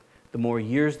get, the more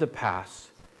years that pass,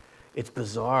 it's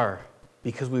bizarre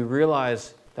because we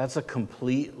realize that's a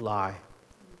complete lie.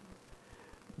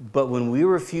 But when we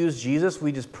refuse Jesus,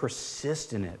 we just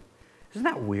persist in it. Isn't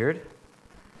that weird?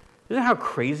 Isn't that how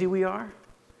crazy we are?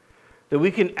 That we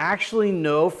can actually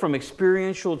know from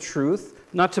experiential truth,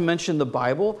 not to mention the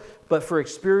Bible, but for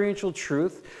experiential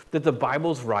truth, that the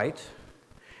Bible's right.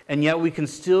 And yet we can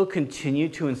still continue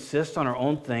to insist on our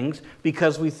own things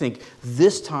because we think,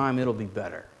 this time it'll be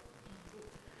better.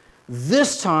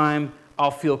 This time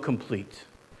I'll feel complete.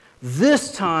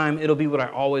 This time it'll be what I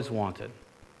always wanted.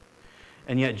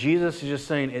 And yet Jesus is just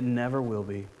saying it never will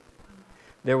be.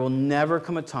 There will never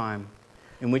come a time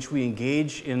in which we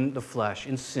engage in the flesh,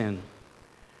 in sin,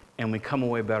 and we come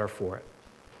away better for it.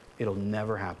 It'll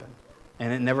never happen.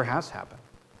 And it never has happened.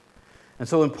 And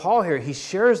so in Paul here, he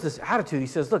shares this attitude. He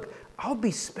says, look, I'll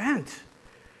be spent.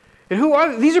 And who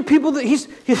are these? Are people that he's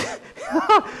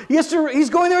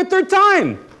going there a third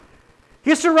time. He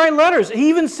has to write letters. He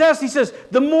even says,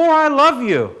 the more I love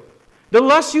you, the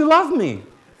less you love me.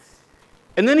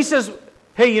 And then he says,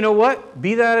 hey, you know what?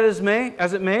 Be that as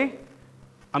it may,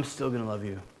 I'm still going to love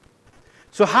you.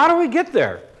 So how do we get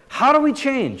there? How do we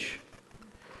change?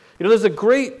 There's a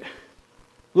great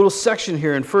little section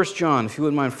here in 1 John, if you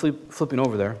wouldn't mind flipping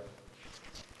over there.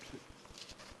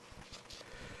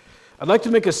 I'd like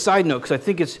to make a side note because I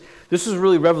think this is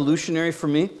really revolutionary for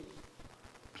me.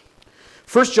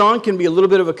 1 John can be a little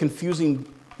bit of a confusing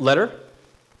letter.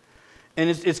 And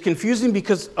it's confusing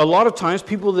because a lot of times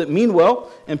people that mean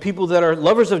well and people that are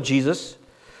lovers of Jesus,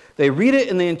 they read it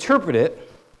and they interpret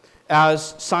it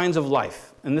as signs of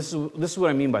life. And this is what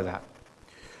I mean by that.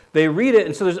 They read it,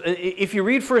 and so if you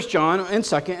read 1 John and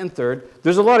 2nd and 3rd,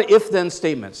 there's a lot of if-then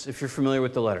statements, if you're familiar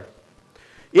with the letter.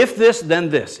 If this, then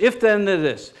this. If then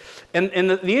this. And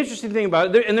the interesting thing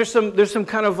about it, and there's some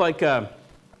kind of like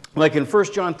in 1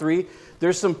 John 3,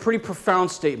 there's some pretty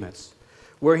profound statements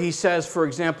where he says, for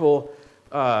example,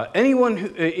 anyone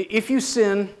who, if you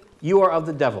sin, you are of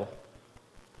the devil.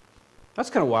 That's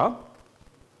kind of wild.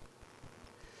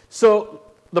 So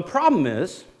the problem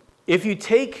is, if you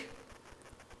take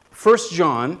 1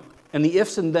 John and the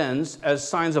ifs and thens as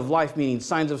signs of life, meaning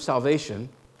signs of salvation,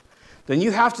 then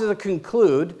you have to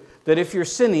conclude that if you're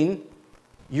sinning,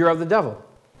 you're of the devil.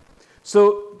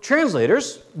 So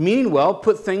translators, meaning well,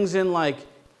 put things in like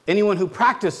anyone who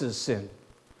practices sin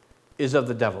is of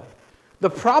the devil. The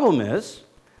problem is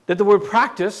that the word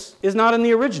practice is not in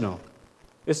the original.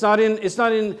 It's not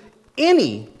in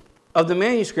any of the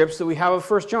manuscripts that we have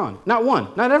of 1 John. Not one,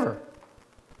 not ever.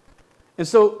 And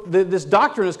so this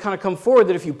doctrine has kind of come forward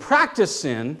that if you practice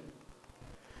sin,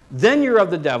 then you're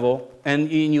of the devil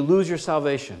and you lose your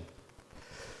salvation.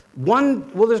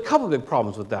 There's a couple of big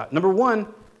problems with that. Number one,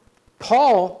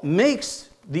 Paul makes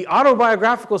the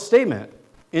autobiographical statement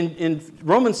in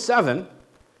Romans 7.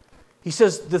 He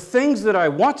says, the things that I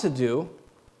want to do,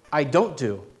 I don't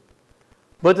do.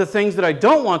 But the things that I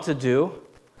don't want to do,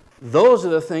 those are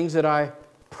the things that I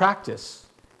practice.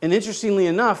 And interestingly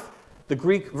enough, the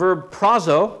Greek verb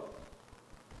prazo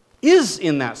is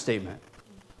in that statement.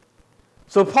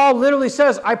 So Paul literally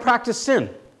says, I practice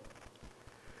sin.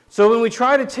 So when we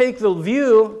try to take the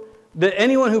view that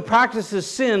anyone who practices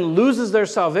sin loses their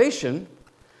salvation,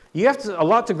 you have a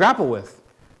lot to grapple with.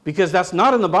 Because that's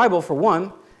not in the Bible, for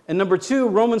one. And number two,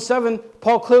 Romans 7,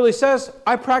 Paul clearly says,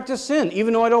 I practice sin,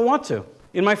 even though I don't want to,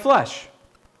 in my flesh.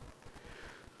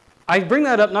 I bring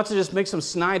that up not to just make some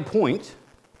snide point,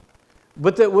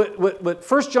 but that what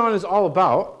 1 John is all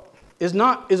about is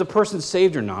not is a person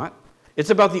saved or not. It's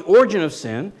about the origin of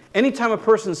sin. Anytime a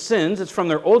person sins, it's from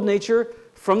their old nature,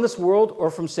 from this world,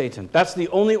 or from Satan. That's the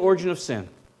only origin of sin.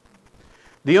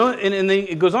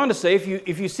 It goes on to say,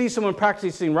 if you see someone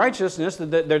practicing righteousness,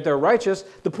 that they're righteous,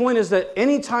 the point is that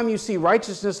anytime you see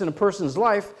righteousness in a person's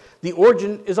life, the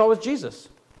origin is always Jesus.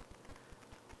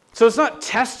 So it's not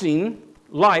testing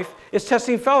life, it's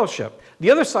testing fellowship. The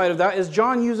other side of that is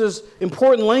John uses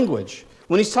important language.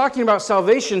 When he's talking about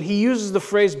salvation, he uses the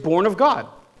phrase born of God,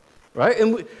 right?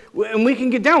 And we can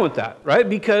get down with that, right?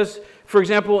 Because, for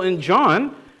example, in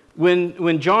John,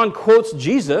 when John quotes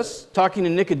Jesus talking to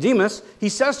Nicodemus, he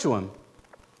says to him,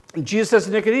 Jesus says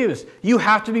to Nicodemus, you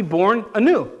have to be born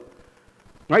anew,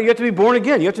 right? You have to be born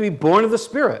again. You have to be born of the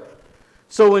Spirit.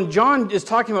 So when John is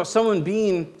talking about someone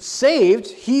being saved,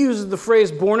 he uses the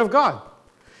phrase born of God.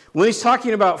 When he's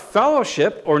talking about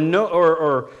fellowship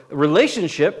or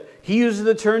relationship, he uses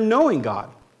the term knowing God,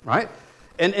 right?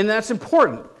 And that's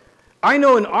important. I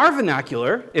know in our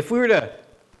vernacular, if we were to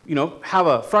have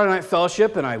a Friday night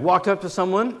fellowship and I walked up to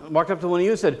one of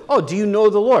you and said, oh, do you know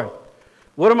the Lord?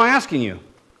 What am I asking you?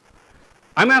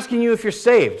 I'm asking you if you're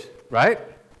saved, right?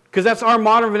 Because that's our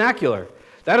modern vernacular.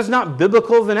 That is not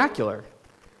biblical vernacular.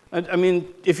 I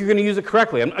mean, if you're going to use it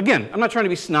correctly. I'm not trying to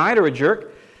be snide or a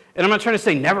jerk, and I'm not trying to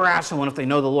say never ask someone if they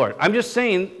know the Lord. I'm just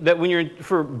saying that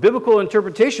for biblical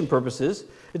interpretation purposes,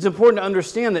 it's important to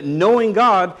understand that knowing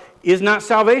God is not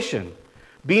salvation.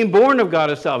 Being born of God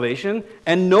is salvation,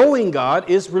 and knowing God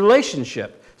is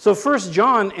relationship. So 1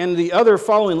 John and the other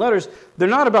following letters, they're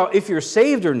not about if you're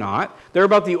saved or not. They're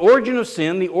about the origin of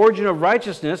sin, the origin of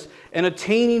righteousness, and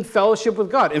attaining fellowship with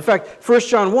God. In fact, 1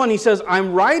 John 1, he says,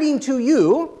 I'm writing to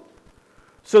you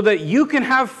so that you can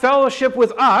have fellowship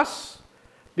with us,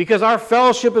 because our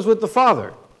fellowship is with the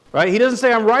Father. Right? He doesn't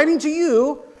say, I'm writing to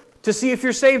you to see if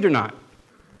you're saved or not.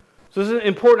 So these are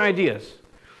important ideas.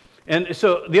 And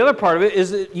so the other part of it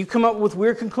is that you come up with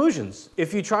weird conclusions.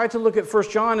 If you try to look at 1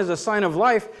 John as a sign of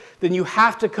life, then you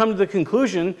have to come to the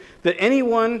conclusion that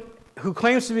anyone who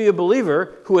claims to be a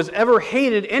believer who has ever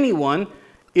hated anyone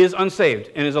is unsaved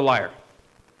and is a liar.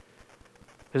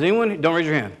 Has anyone? Don't raise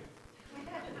your hand.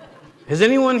 Has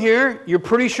anyone here, you're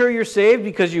pretty sure you're saved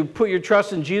because you put your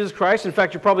trust in Jesus Christ? In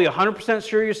fact, you're probably 100%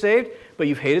 sure you're saved, but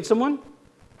you've hated someone?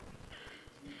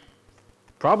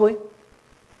 Probably.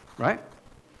 Right?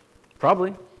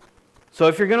 Probably. So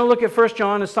if you're going to look at 1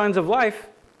 John as signs of life,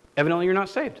 evidently you're not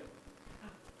saved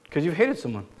because you've hated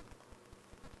someone.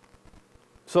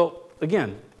 So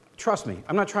again, trust me,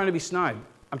 I'm not trying to be snide.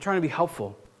 I'm trying to be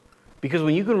helpful. Because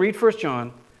when you can read 1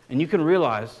 John and you can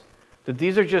realize that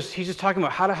he's just talking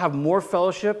about how to have more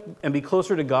fellowship and be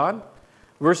closer to God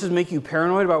versus make you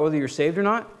paranoid about whether you're saved or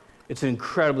not, it's an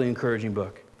incredibly encouraging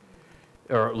book.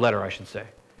 Or letter, I should say.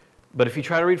 But if you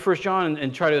try to read 1 John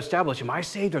and try to establish, am I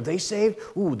saved? Are they saved?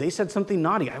 Ooh, they said something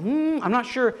naughty. I'm not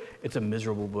sure. It's a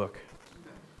miserable book.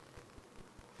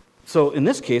 So in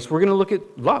this case, we're going to look at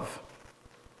love.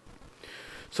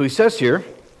 So he says here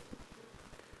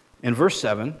in verse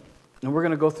 7, and we're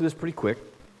going to go through this pretty quick.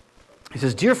 He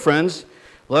says, dear friends,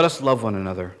 let us love one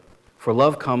another, for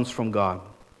love comes from God.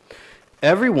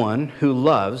 Everyone who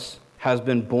loves has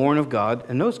been born of God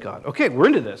and knows God. Okay, we're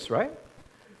into this, right?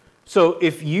 So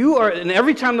if you are, and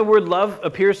every time the word love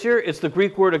appears here, it's the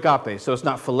Greek word agape. So it's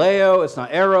not phileo, it's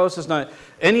not eros, it's not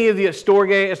any of the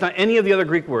storge, it's not any of the other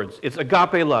Greek words. It's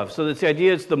agape love. So that's the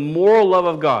idea, it's the moral love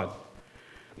of God.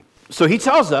 So he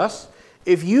tells us,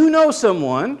 if you know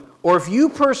someone, or if you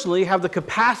personally have the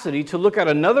capacity to look at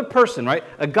another person, right?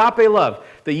 Agape love,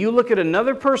 that you look at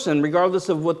another person regardless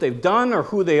of what they've done or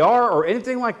who they are or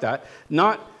anything like that,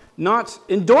 not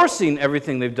endorsing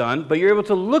everything they've done, but you're able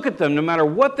to look at them no matter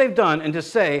what they've done and to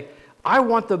say, I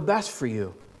want the best for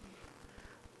you.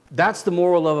 That's the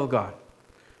moral love of God.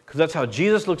 Because that's how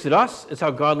Jesus looks at us, it's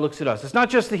how God looks at us. It's not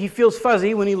just that he feels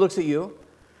fuzzy when he looks at you,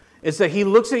 it's that he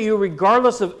looks at you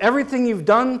regardless of everything you've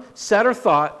done, said, or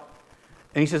thought,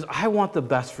 And he says, I want the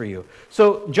best for you.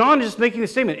 So John is just making the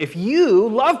statement. If you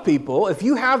love people, if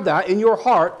you have that in your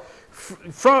heart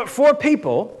for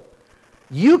people,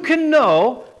 you can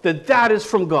know that that is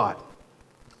from God.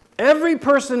 Every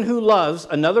person who loves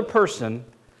another person,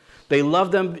 they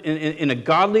love them in a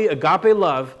godly, agape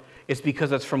love, it's because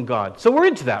that's from God. So we're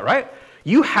into that, right?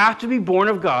 You have to be born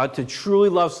of God to truly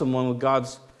love someone with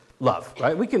God's love,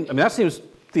 right? That seems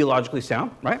theologically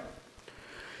sound, right?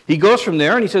 He goes from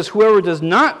there and he says, whoever does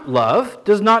not love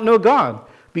does not know God,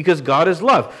 because God is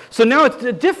love. So now it's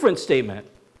a different statement.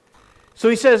 So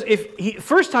he says,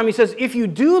 first time he says, if you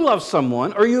do love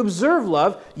someone or you observe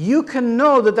love, you can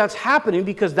know that that's happening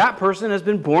because that person has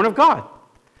been born of God.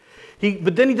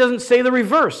 But then he doesn't say the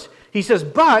reverse. He says,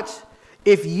 but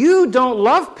if you don't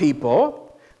love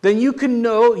people, then you can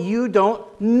know you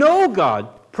don't know God,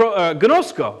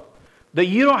 gnosko, that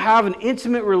you don't have an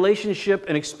intimate relationship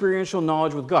and experiential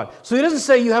knowledge with God. So he doesn't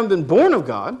say you haven't been born of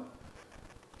God.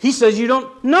 He says you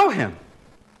don't know him.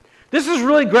 This is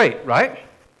really great, right?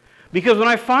 Because when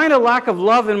I find a lack of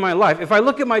love in my life, if I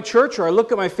look at my church or I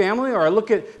look at my family or I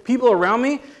look at people around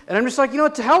me, and I'm just like, you know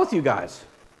what, to hell with you guys.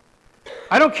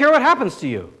 I don't care what happens to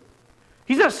you.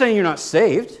 He's not saying you're not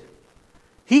saved.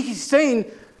 He's saying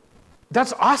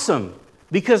that's awesome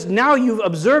because now you've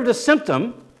observed a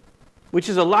symptom, which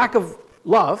is a lack of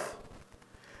love,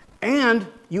 and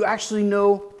you actually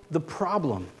know the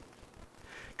problem.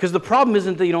 Because the problem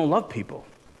isn't that you don't love people.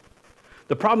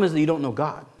 The problem is that you don't know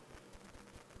God.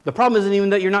 The problem isn't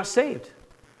even that you're not saved.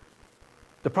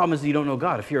 The problem is that you don't know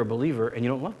God if you're a believer and you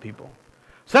don't love people.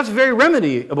 So that's very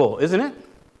remediable, isn't it?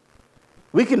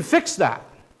 We can fix that.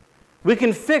 We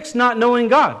can fix not knowing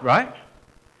God, right?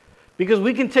 Because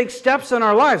we can take steps in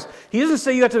our lives. He doesn't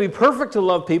say you have to be perfect to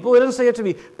love people. He doesn't say you have to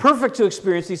be perfect to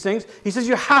experience these things. He says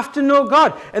you have to know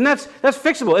God. And that's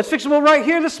fixable. It's fixable right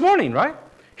here this morning, right?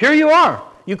 Here you are,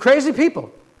 you crazy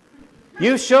people.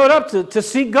 You showed up to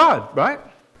seek God, right?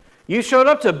 You showed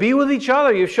up to be with each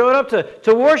other. You showed up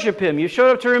to worship Him. You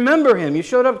showed up to remember Him. You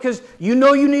showed up because you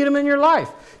know you need Him in your life.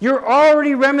 You're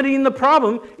already remedying the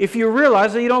problem if you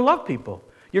realize that you don't love people.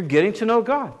 You're getting to know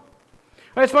God.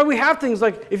 That's why we have things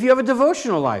like if you have a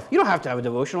devotional life. You don't have to have a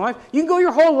devotional life. You can go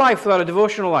your whole life without a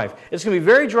devotional life. It's going to be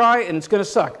very dry and it's going to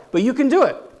suck. But you can do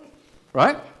it.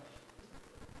 Right?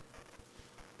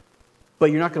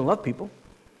 But you're not going to love people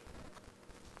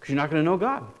because you're not going to know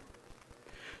God.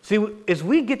 See, as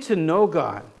we get to know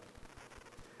God,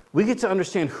 we get to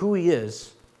understand who He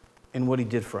is and what He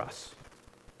did for us.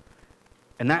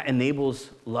 And that enables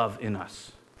love in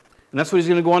us. And that's what He's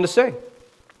going to go on to say.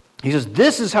 He says,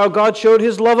 this is how God showed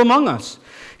His love among us.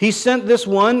 He sent His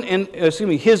one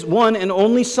and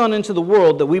only Son into the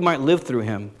world that we might live through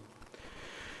Him.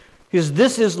 He says,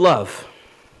 this is love.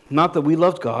 Not that we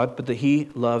loved God, but that He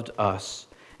loved us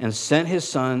and sent His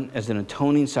Son as an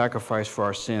atoning sacrifice for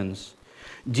our sins.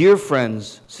 Dear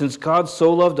friends, since God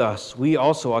so loved us, we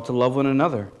also ought to love one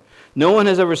another. No one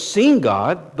has ever seen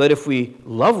God, but if we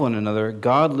love one another,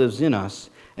 God lives in us,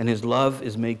 and His love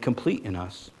is made complete in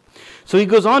us. So he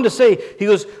goes on to say,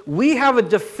 we have a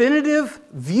definitive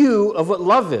view of what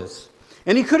love is.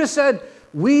 And he could have said,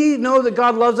 we know that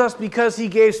God loves us because He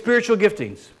gave spiritual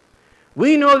giftings.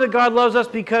 We know that God loves us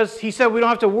because He said we don't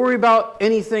have to worry about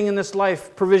anything in this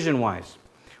life provision-wise.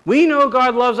 We know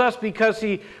God loves us because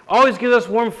He always gives us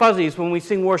warm fuzzies when we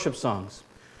sing worship songs.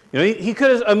 You know, he could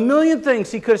have, a million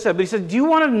things He could have said, but He said, do you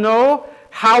want to know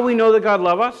how we know that God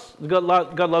loves us?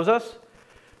 God loves us?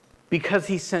 Because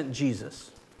He sent Jesus.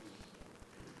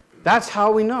 That's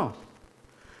how we know.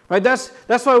 Right? That's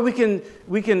why we can,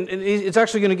 it's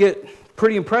actually going to get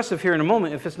pretty impressive here in a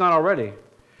moment if it's not already.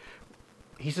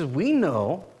 He says, we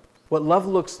know what love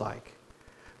looks like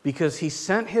because He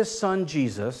sent His Son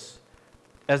Jesus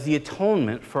as the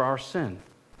atonement for our sin.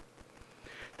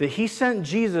 That He sent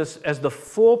Jesus as the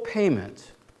full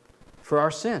payment for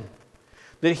our sin.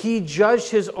 That He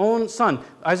judged His own Son.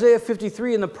 Isaiah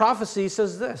 53 in the prophecy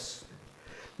says this,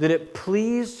 that it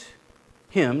pleased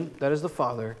Him, that is the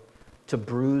Father, to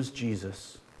bruise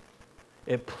Jesus.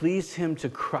 It pleased Him to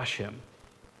crush Him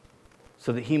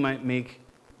so that He might make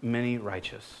many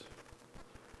righteous.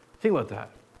 Think about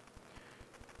that.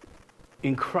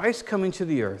 In Christ coming to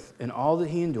the earth and all that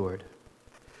He endured,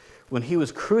 when He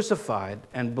was crucified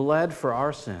and bled for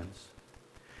our sins,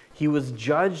 He was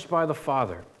judged by the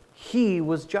Father. He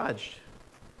was judged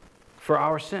for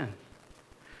our sin.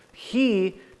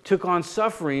 He took on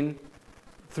suffering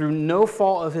through no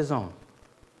fault of His own.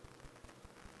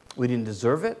 We didn't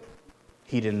deserve it.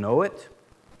 He didn't know it.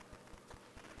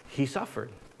 He suffered.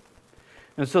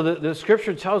 And so the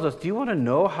Scripture tells us, do you want to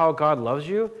know how God loves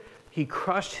you? He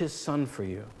crushed His Son for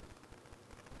you.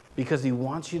 because he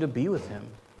wants you to be with him.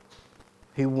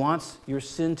 He wants your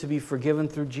sin to be forgiven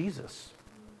through Jesus.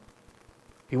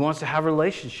 He wants to have a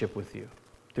relationship with you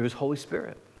through his Holy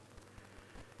Spirit.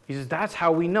 He says, that's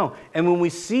how we know. And when we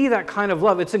see that kind of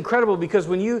love, it's incredible because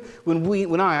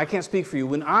I can't speak for you,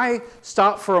 when I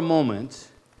stop for a moment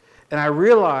and I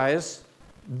realize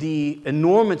the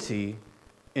enormity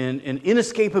and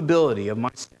inescapability of my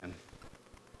sin,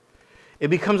 it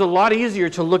becomes a lot easier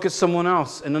to look at someone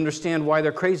else and understand why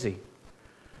they're crazy.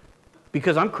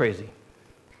 Because I'm crazy.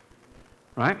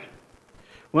 Right?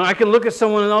 When I can look at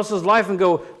someone else's life and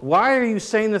go, why are you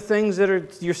saying the things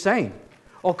that you're saying?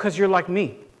 Oh, because you're like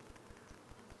me.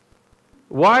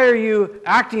 Why are you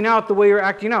acting out the way you're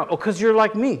acting out? Oh, because you're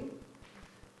like me.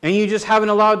 And you just haven't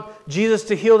allowed Jesus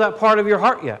to heal that part of your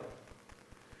heart yet.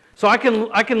 So I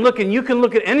can look, and you can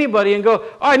look at anybody and go,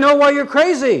 I know why you're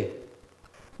crazy.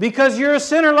 Because you're a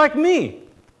sinner like me.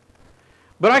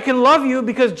 But I can love you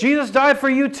because Jesus died for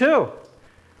you too.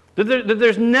 That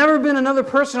there's never been another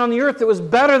person on the earth that was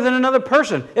better than another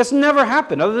person. It's never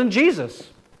happened other than Jesus.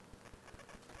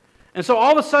 And so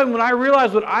all of a sudden, when I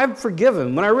realize what I've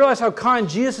forgiven, when I realize how kind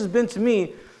Jesus has been to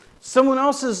me, someone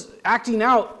else is acting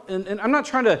out, and I'm not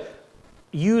trying to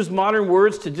use modern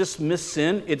words to dismiss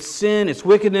sin. It's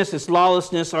wickedness, it's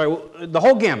lawlessness, the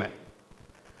whole gamut.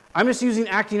 I'm just using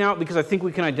acting out because I think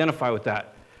we can identify with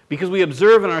that. Because we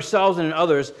observe in ourselves and in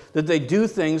others that they do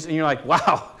things, and you're like,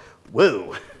 wow,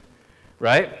 whoa,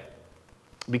 right?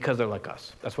 Because they're like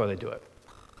us. That's why they do it.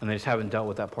 And they just haven't dealt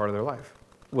with that part of their life.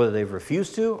 Whether they've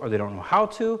refused to, or they don't know how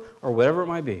to, or whatever it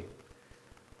might be.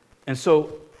 And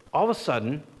so, all of a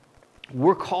sudden,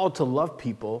 we're called to love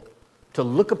people, to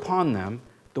look upon them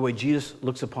the way Jesus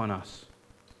looks upon us.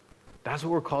 That's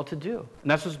what we're called to do.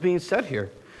 And that's what's being said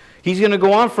here. He's going to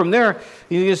go on from there.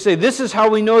 He's going to say, this is how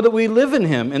we know that we live in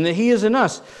him and that he is in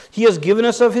us. He has given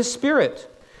us of his Spirit.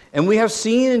 And we have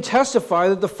seen and testify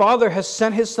that the Father has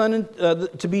sent his Son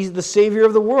to be the Savior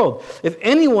of the world. If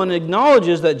anyone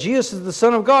acknowledges that Jesus is the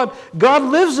Son of God, God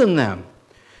lives in them,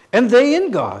 and they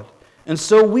in God. And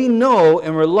so we know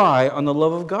and rely on the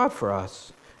love of God for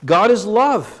us. God is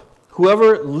love.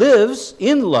 Whoever lives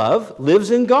in love lives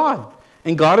in God,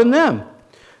 and God in them.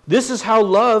 This is how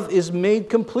love is made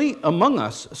complete among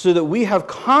us, so that we have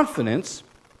confidence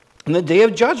in the day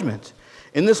of judgment.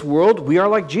 In this world, we are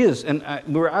like Jesus. And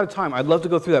we're out of time. I'd love to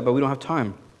go through that, but we don't have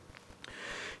time.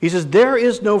 He says, there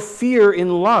is no fear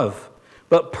in love,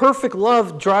 but perfect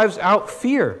love drives out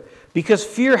fear, because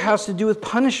fear has to do with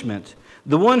punishment.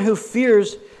 The one who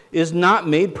fears is not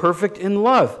made perfect in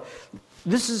love.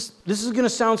 This is going to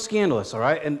sound scandalous, all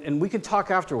right? And we can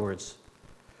talk afterwards.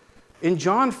 In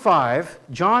John 5,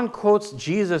 John quotes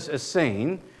Jesus as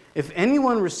saying, if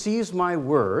anyone receives my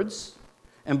words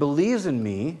and believes in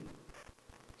me,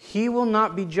 he will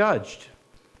not be judged.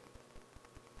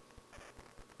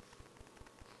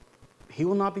 He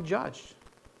will not be judged.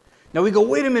 Now we go,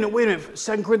 wait a minute.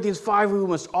 2 Corinthians 5, we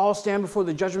must all stand before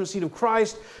the judgment seat of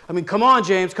Christ. I mean, come on,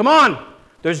 James, come on.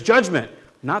 There's judgment.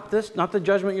 Not the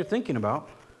judgment you're thinking about.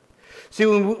 See,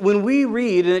 when we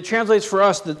read, and it translates for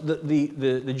us,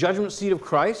 the judgment seat of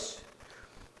Christ,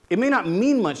 it may not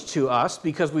mean much to us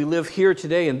because we live here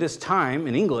today in this time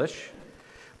in English,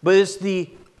 but it's the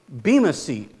Bema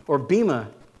seat, or Bema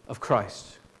of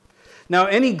Christ. Now,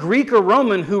 any Greek or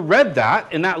Roman who read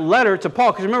that in that letter to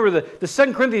Paul, because remember, the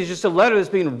 2 Corinthians is just a letter that's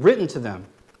being written to them.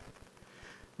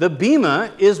 The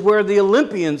Bema is where the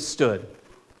Olympians stood.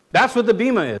 That's what the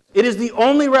Bema is. It is the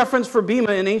only reference for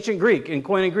Bema in ancient Greek, in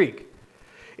Koine Greek.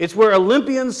 It's where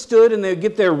Olympians stood and they would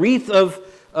get their wreath of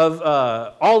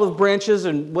olive branches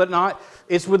and whatnot.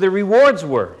 It's where the rewards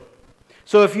were.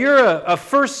 So if you're a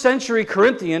first century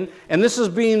Corinthian and this is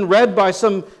being read by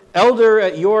some elder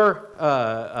at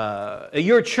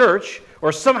your church,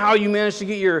 or somehow you managed to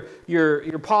get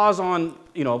your paws on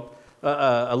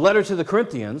a letter to the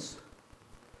Corinthians,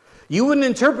 you wouldn't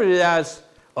interpret it as,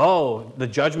 oh, the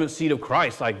judgment seat of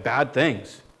Christ, like bad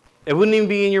things. It wouldn't even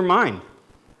be in your mind,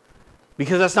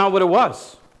 because that's not what it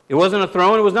was. It wasn't a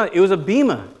throne. It was a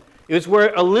bema. It was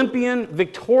where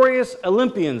victorious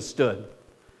Olympians stood.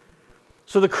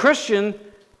 So the Christian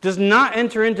does not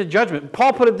enter into judgment.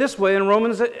 Paul put it this way in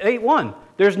Romans 8:1.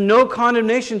 There's no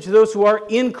condemnation to those who are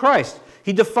in Christ.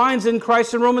 He defines in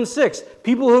Christ in Romans 6.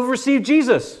 People who have received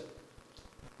Jesus.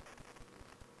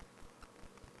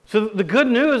 So the good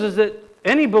news is that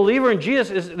any believer in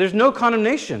Jesus, there's no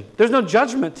condemnation. There's no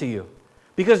judgment to you.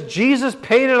 Because Jesus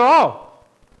paid it all.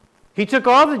 He took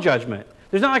all the judgment.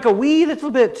 There's not like a wee little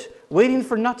bit waiting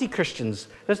for nutty Christians.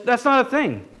 That's not a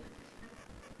thing.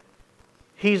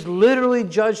 He's literally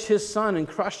judged his Son and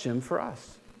crushed him for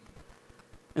us.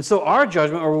 And so our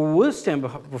judgment, or we'll stand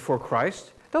before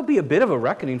Christ, there'll be a bit of a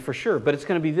reckoning for sure, but it's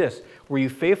going to be this. Were you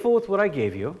faithful with what I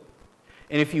gave you?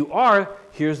 And if you are,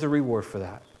 here's the reward for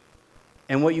that.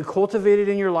 And what you cultivated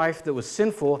in your life that was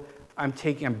sinful, I'm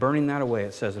burning that away,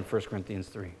 it says in 1 Corinthians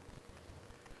 3.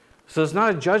 So it's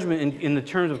not a judgment in the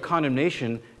terms of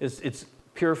condemnation, it's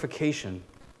purification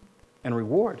and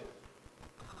reward.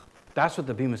 That's what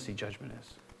the Bema Seat judgment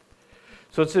is.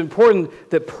 So it's important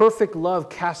that perfect love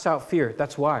casts out fear.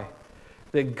 That's why.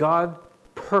 That God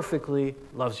perfectly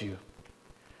loves you.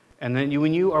 And then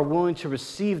when you are willing to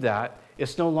receive that,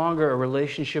 it's no longer a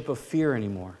relationship of fear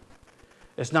anymore.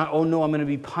 It's not, oh no, I'm going to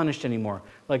be punished anymore.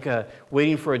 Like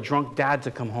waiting for a drunk dad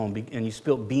to come home and you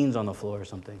spilt beans on the floor or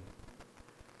something.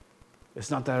 It's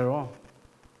not that at all.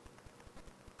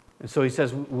 And so he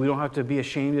says we don't have to be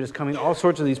ashamed that it's coming. All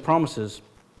sorts of these promises.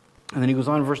 And then he goes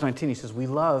on in verse 19. He says, we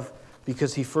love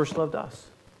because he first loved us.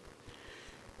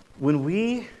 When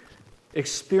we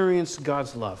experience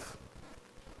God's love,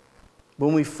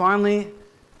 when we finally,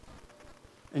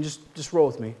 and just roll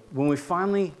with me, when we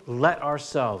finally let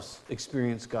ourselves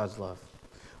experience God's love,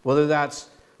 whether that's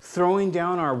throwing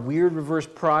down our weird reverse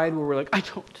pride where we're like, I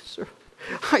don't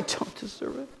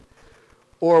deserve it,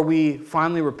 or we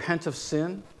finally repent of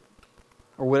sin,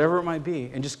 or whatever it might be,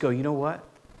 and just go, you know what?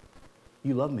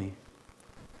 You love me.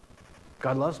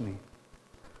 God loves me.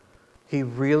 He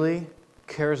really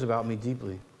cares about me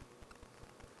deeply.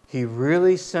 He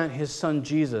really sent his son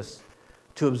Jesus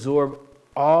to absorb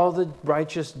all the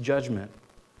righteous judgment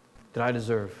that I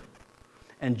deserve.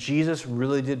 And Jesus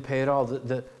really did pay it all.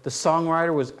 The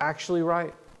songwriter was actually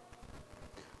right.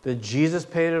 That Jesus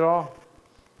paid it all.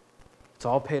 It's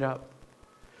all paid up.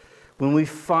 When we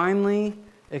finally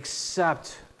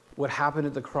accept what happened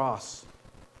at the cross,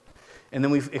 and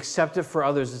then we accept it for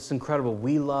others, it's incredible.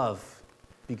 We love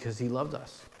because he loved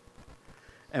us.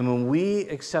 And when we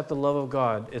accept the love of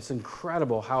God, it's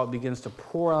incredible how it begins to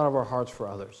pour out of our hearts for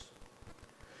others.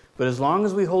 But as long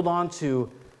as we hold on to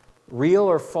real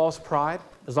or false pride,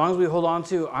 as long as we hold on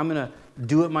to, I'm going to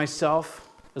do it myself,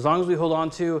 as long as we hold on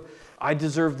to, I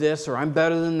deserve this or I'm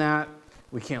better than that,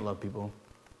 we can't love people.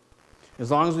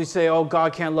 As long as we say, oh,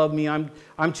 God can't love me, I'm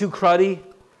too cruddy,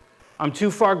 I'm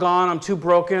too far gone, I'm too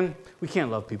broken, we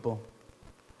can't love people.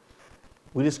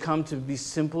 We just come to be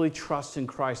simply trust in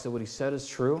Christ that what he said is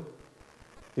true.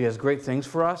 He has great things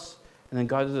for us. And then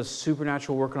God does a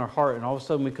supernatural work in our heart. And all of a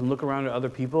sudden we can look around at other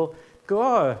people, go,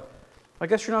 oh, I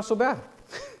guess you're not so bad.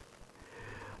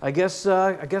 I guess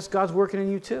God's working in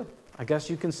you too. I guess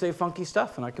you can say funky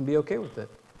stuff and I can be okay with it.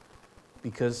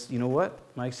 Because you know what?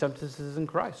 My acceptance is in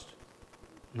Christ.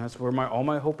 And that's where all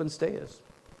my hope and stay is.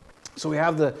 So we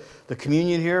have the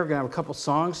communion here. We're going to have a couple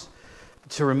songs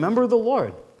to remember the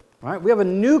Lord. Right? We have a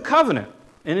new covenant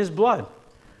in his blood.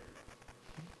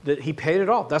 That he paid it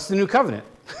all. That's the new covenant.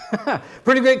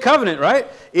 Pretty great covenant, right?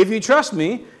 If you trust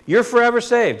me, you're forever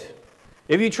saved.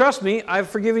 If you trust me, I've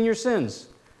forgiven your sins.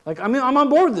 Like, I'm on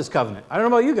board with this covenant. I don't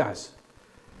know about you guys.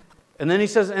 And then he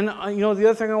says, and the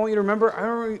other thing I want you to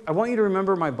remember, I want you to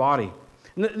remember my body.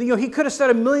 And, he could have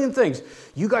said a million things.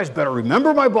 You guys better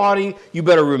remember my body. You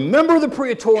better remember the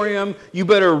Praetorium. You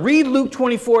better read Luke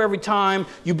 24 every time.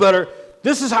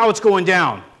 This is how it's going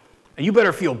down. And you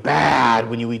better feel bad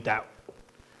when you eat that.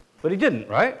 But he didn't,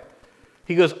 right?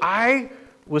 He goes, I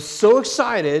was so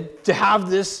excited to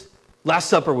have this Last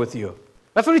Supper with you.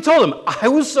 That's what he told him. I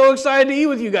was so excited to eat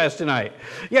with you guys tonight.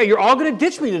 Yeah, you're all going to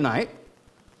ditch me tonight.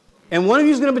 And one of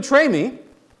you is going to betray me.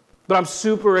 But I'm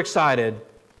super excited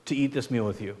to eat this meal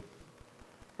with you.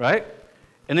 Right?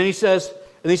 And then he says,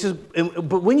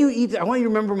 but when you eat, I want you to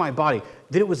remember my body,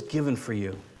 that it was given for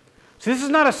you. So this is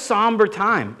not a somber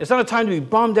time. It's not a time to be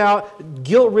bummed out,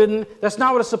 guilt-ridden. That's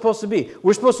not what it's supposed to be.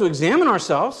 We're supposed to examine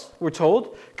ourselves, we're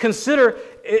told. Consider,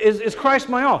 is Christ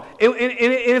my all? And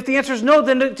if the answer is no,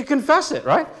 then to confess it,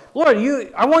 right? Lord,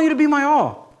 I want you to be my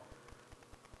all.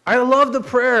 I love the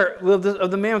prayer of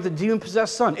the man with the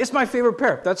demon-possessed son. It's my favorite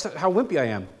prayer. That's how wimpy I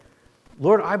am.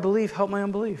 Lord, I believe, help my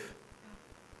unbelief.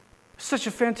 Such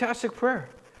a fantastic prayer.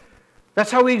 That's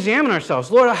how we examine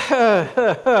ourselves. Lord,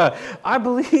 I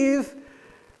believe,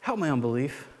 help my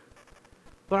unbelief.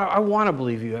 Lord, I want to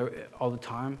believe you all the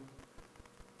time.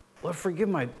 Lord, forgive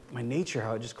my nature,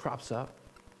 how it just crops up.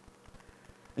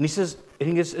 And he says,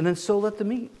 and then so let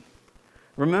them eat.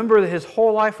 Remember that his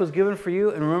whole life was given for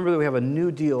you, and remember that we have a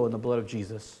new deal in the blood of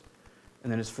Jesus.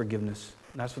 And then it's forgiveness.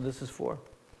 And that's what this is for.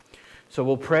 So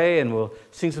we'll pray and we'll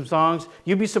sing some songs.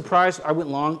 You'd be surprised. I went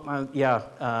long.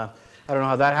 I don't know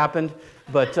how that happened.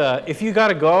 But if you got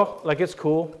to go, it's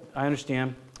cool. I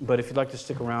understand. But if you'd like to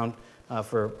stick around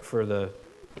for the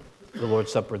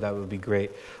Lord's Supper, that would be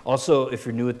great. Also, if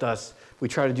you're new with us, we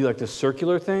try to do like this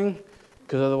circular thing,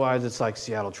 because otherwise it's like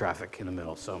Seattle traffic in the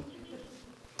middle. So,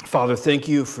 Father, thank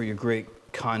you for your great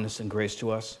kindness and grace to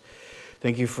us.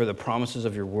 Thank you for the promises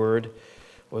of your word.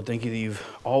 Lord, thank you that you've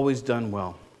always done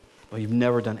well. Lord, you've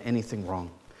never done anything wrong.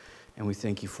 And we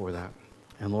thank you for that.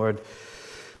 And Lord,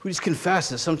 we just confess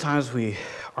that sometimes we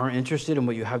aren't interested in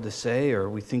what you have to say, or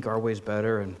we think our way's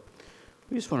better, and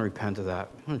we just want to repent of that.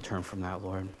 We want to turn from that,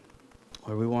 Lord.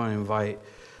 Lord, we want to invite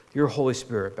your Holy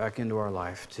Spirit back into our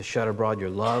life to shed abroad your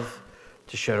love,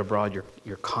 to shed abroad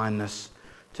your kindness,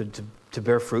 to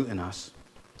bear fruit in us.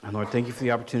 And Lord, thank you for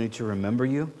the opportunity to remember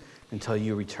you until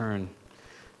you return.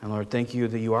 And Lord, thank you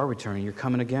that you are returning. You're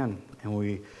coming again. And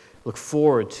we look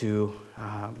forward to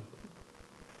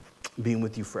being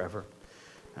with you forever.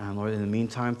 And Lord, in the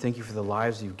meantime, thank you for the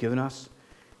lives that you've given us.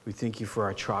 We thank you for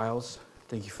our trials.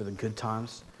 Thank you for the good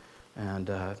times. And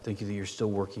thank you that you're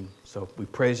still working. So we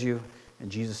praise you. In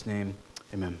Jesus' name,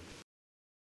 amen.